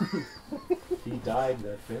 He died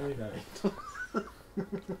that very night.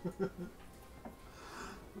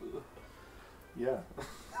 Yeah.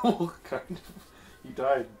 Well, kind of. He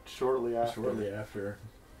died shortly after. Shortly after.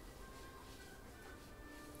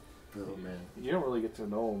 Oh man. You don't really get to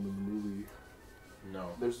know him in the movie. No.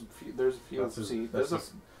 There's a few That's his- scenes. that's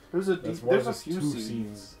There's a That's one of his few two scenes.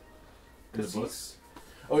 scenes in the 'Cause book. he's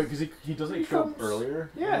Oh, because he doesn't he show up comes- earlier.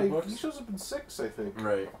 yeah, in the he books? shows up in 6, I think.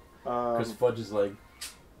 Right. Because Fudge is like,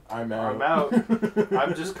 I'm out. I'm out.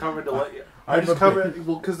 I'm just coming to let you. I'm I'm just coming.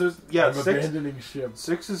 Well, because there's I'm 6. abandoning ship.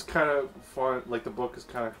 6 is kind of fun. Like the book is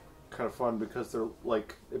kind of kind of fun because they're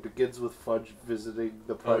like it begins with Fudge visiting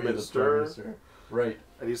the Oh, Prime yeah, the Prime Minister. Minister. Right.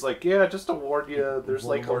 And he's like, yeah, just to warn you, there's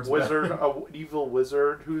like a Voldemort's wizard, an evil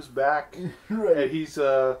wizard who's back, Right. and he's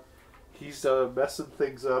messing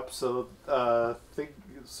things up. So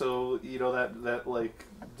you know that like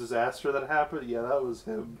disaster that happened. Yeah, that was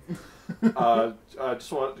him. I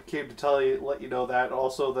just came to let you know that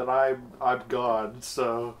also that I'm gone.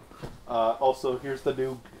 So also here's the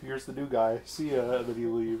new guy. See ya, and then he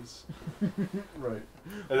leaves. Right.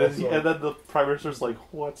 And then the Prime Minister's like,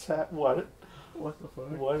 what? What the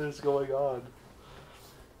fuck? What is going on?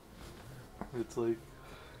 It's like,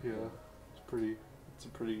 yeah, it's a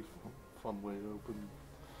pretty fun way to open.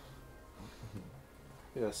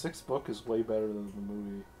 Yeah, 6th book is way better than the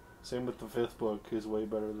movie. Same with the 5th book is way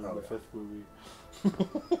better than the 5th movie.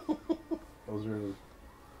 Those are,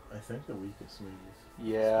 I think, the weakest movies.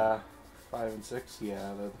 Yeah, 5 and 6,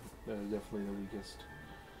 yeah, they're definitely the weakest.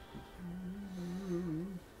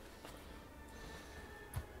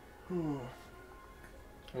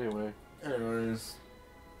 Anyways,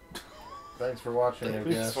 thanks for watching. I Thanks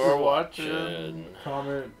guess. for watching.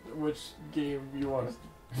 Comment which game you want us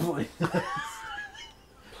to play next.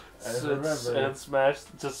 And remember, And smash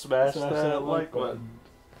that like button.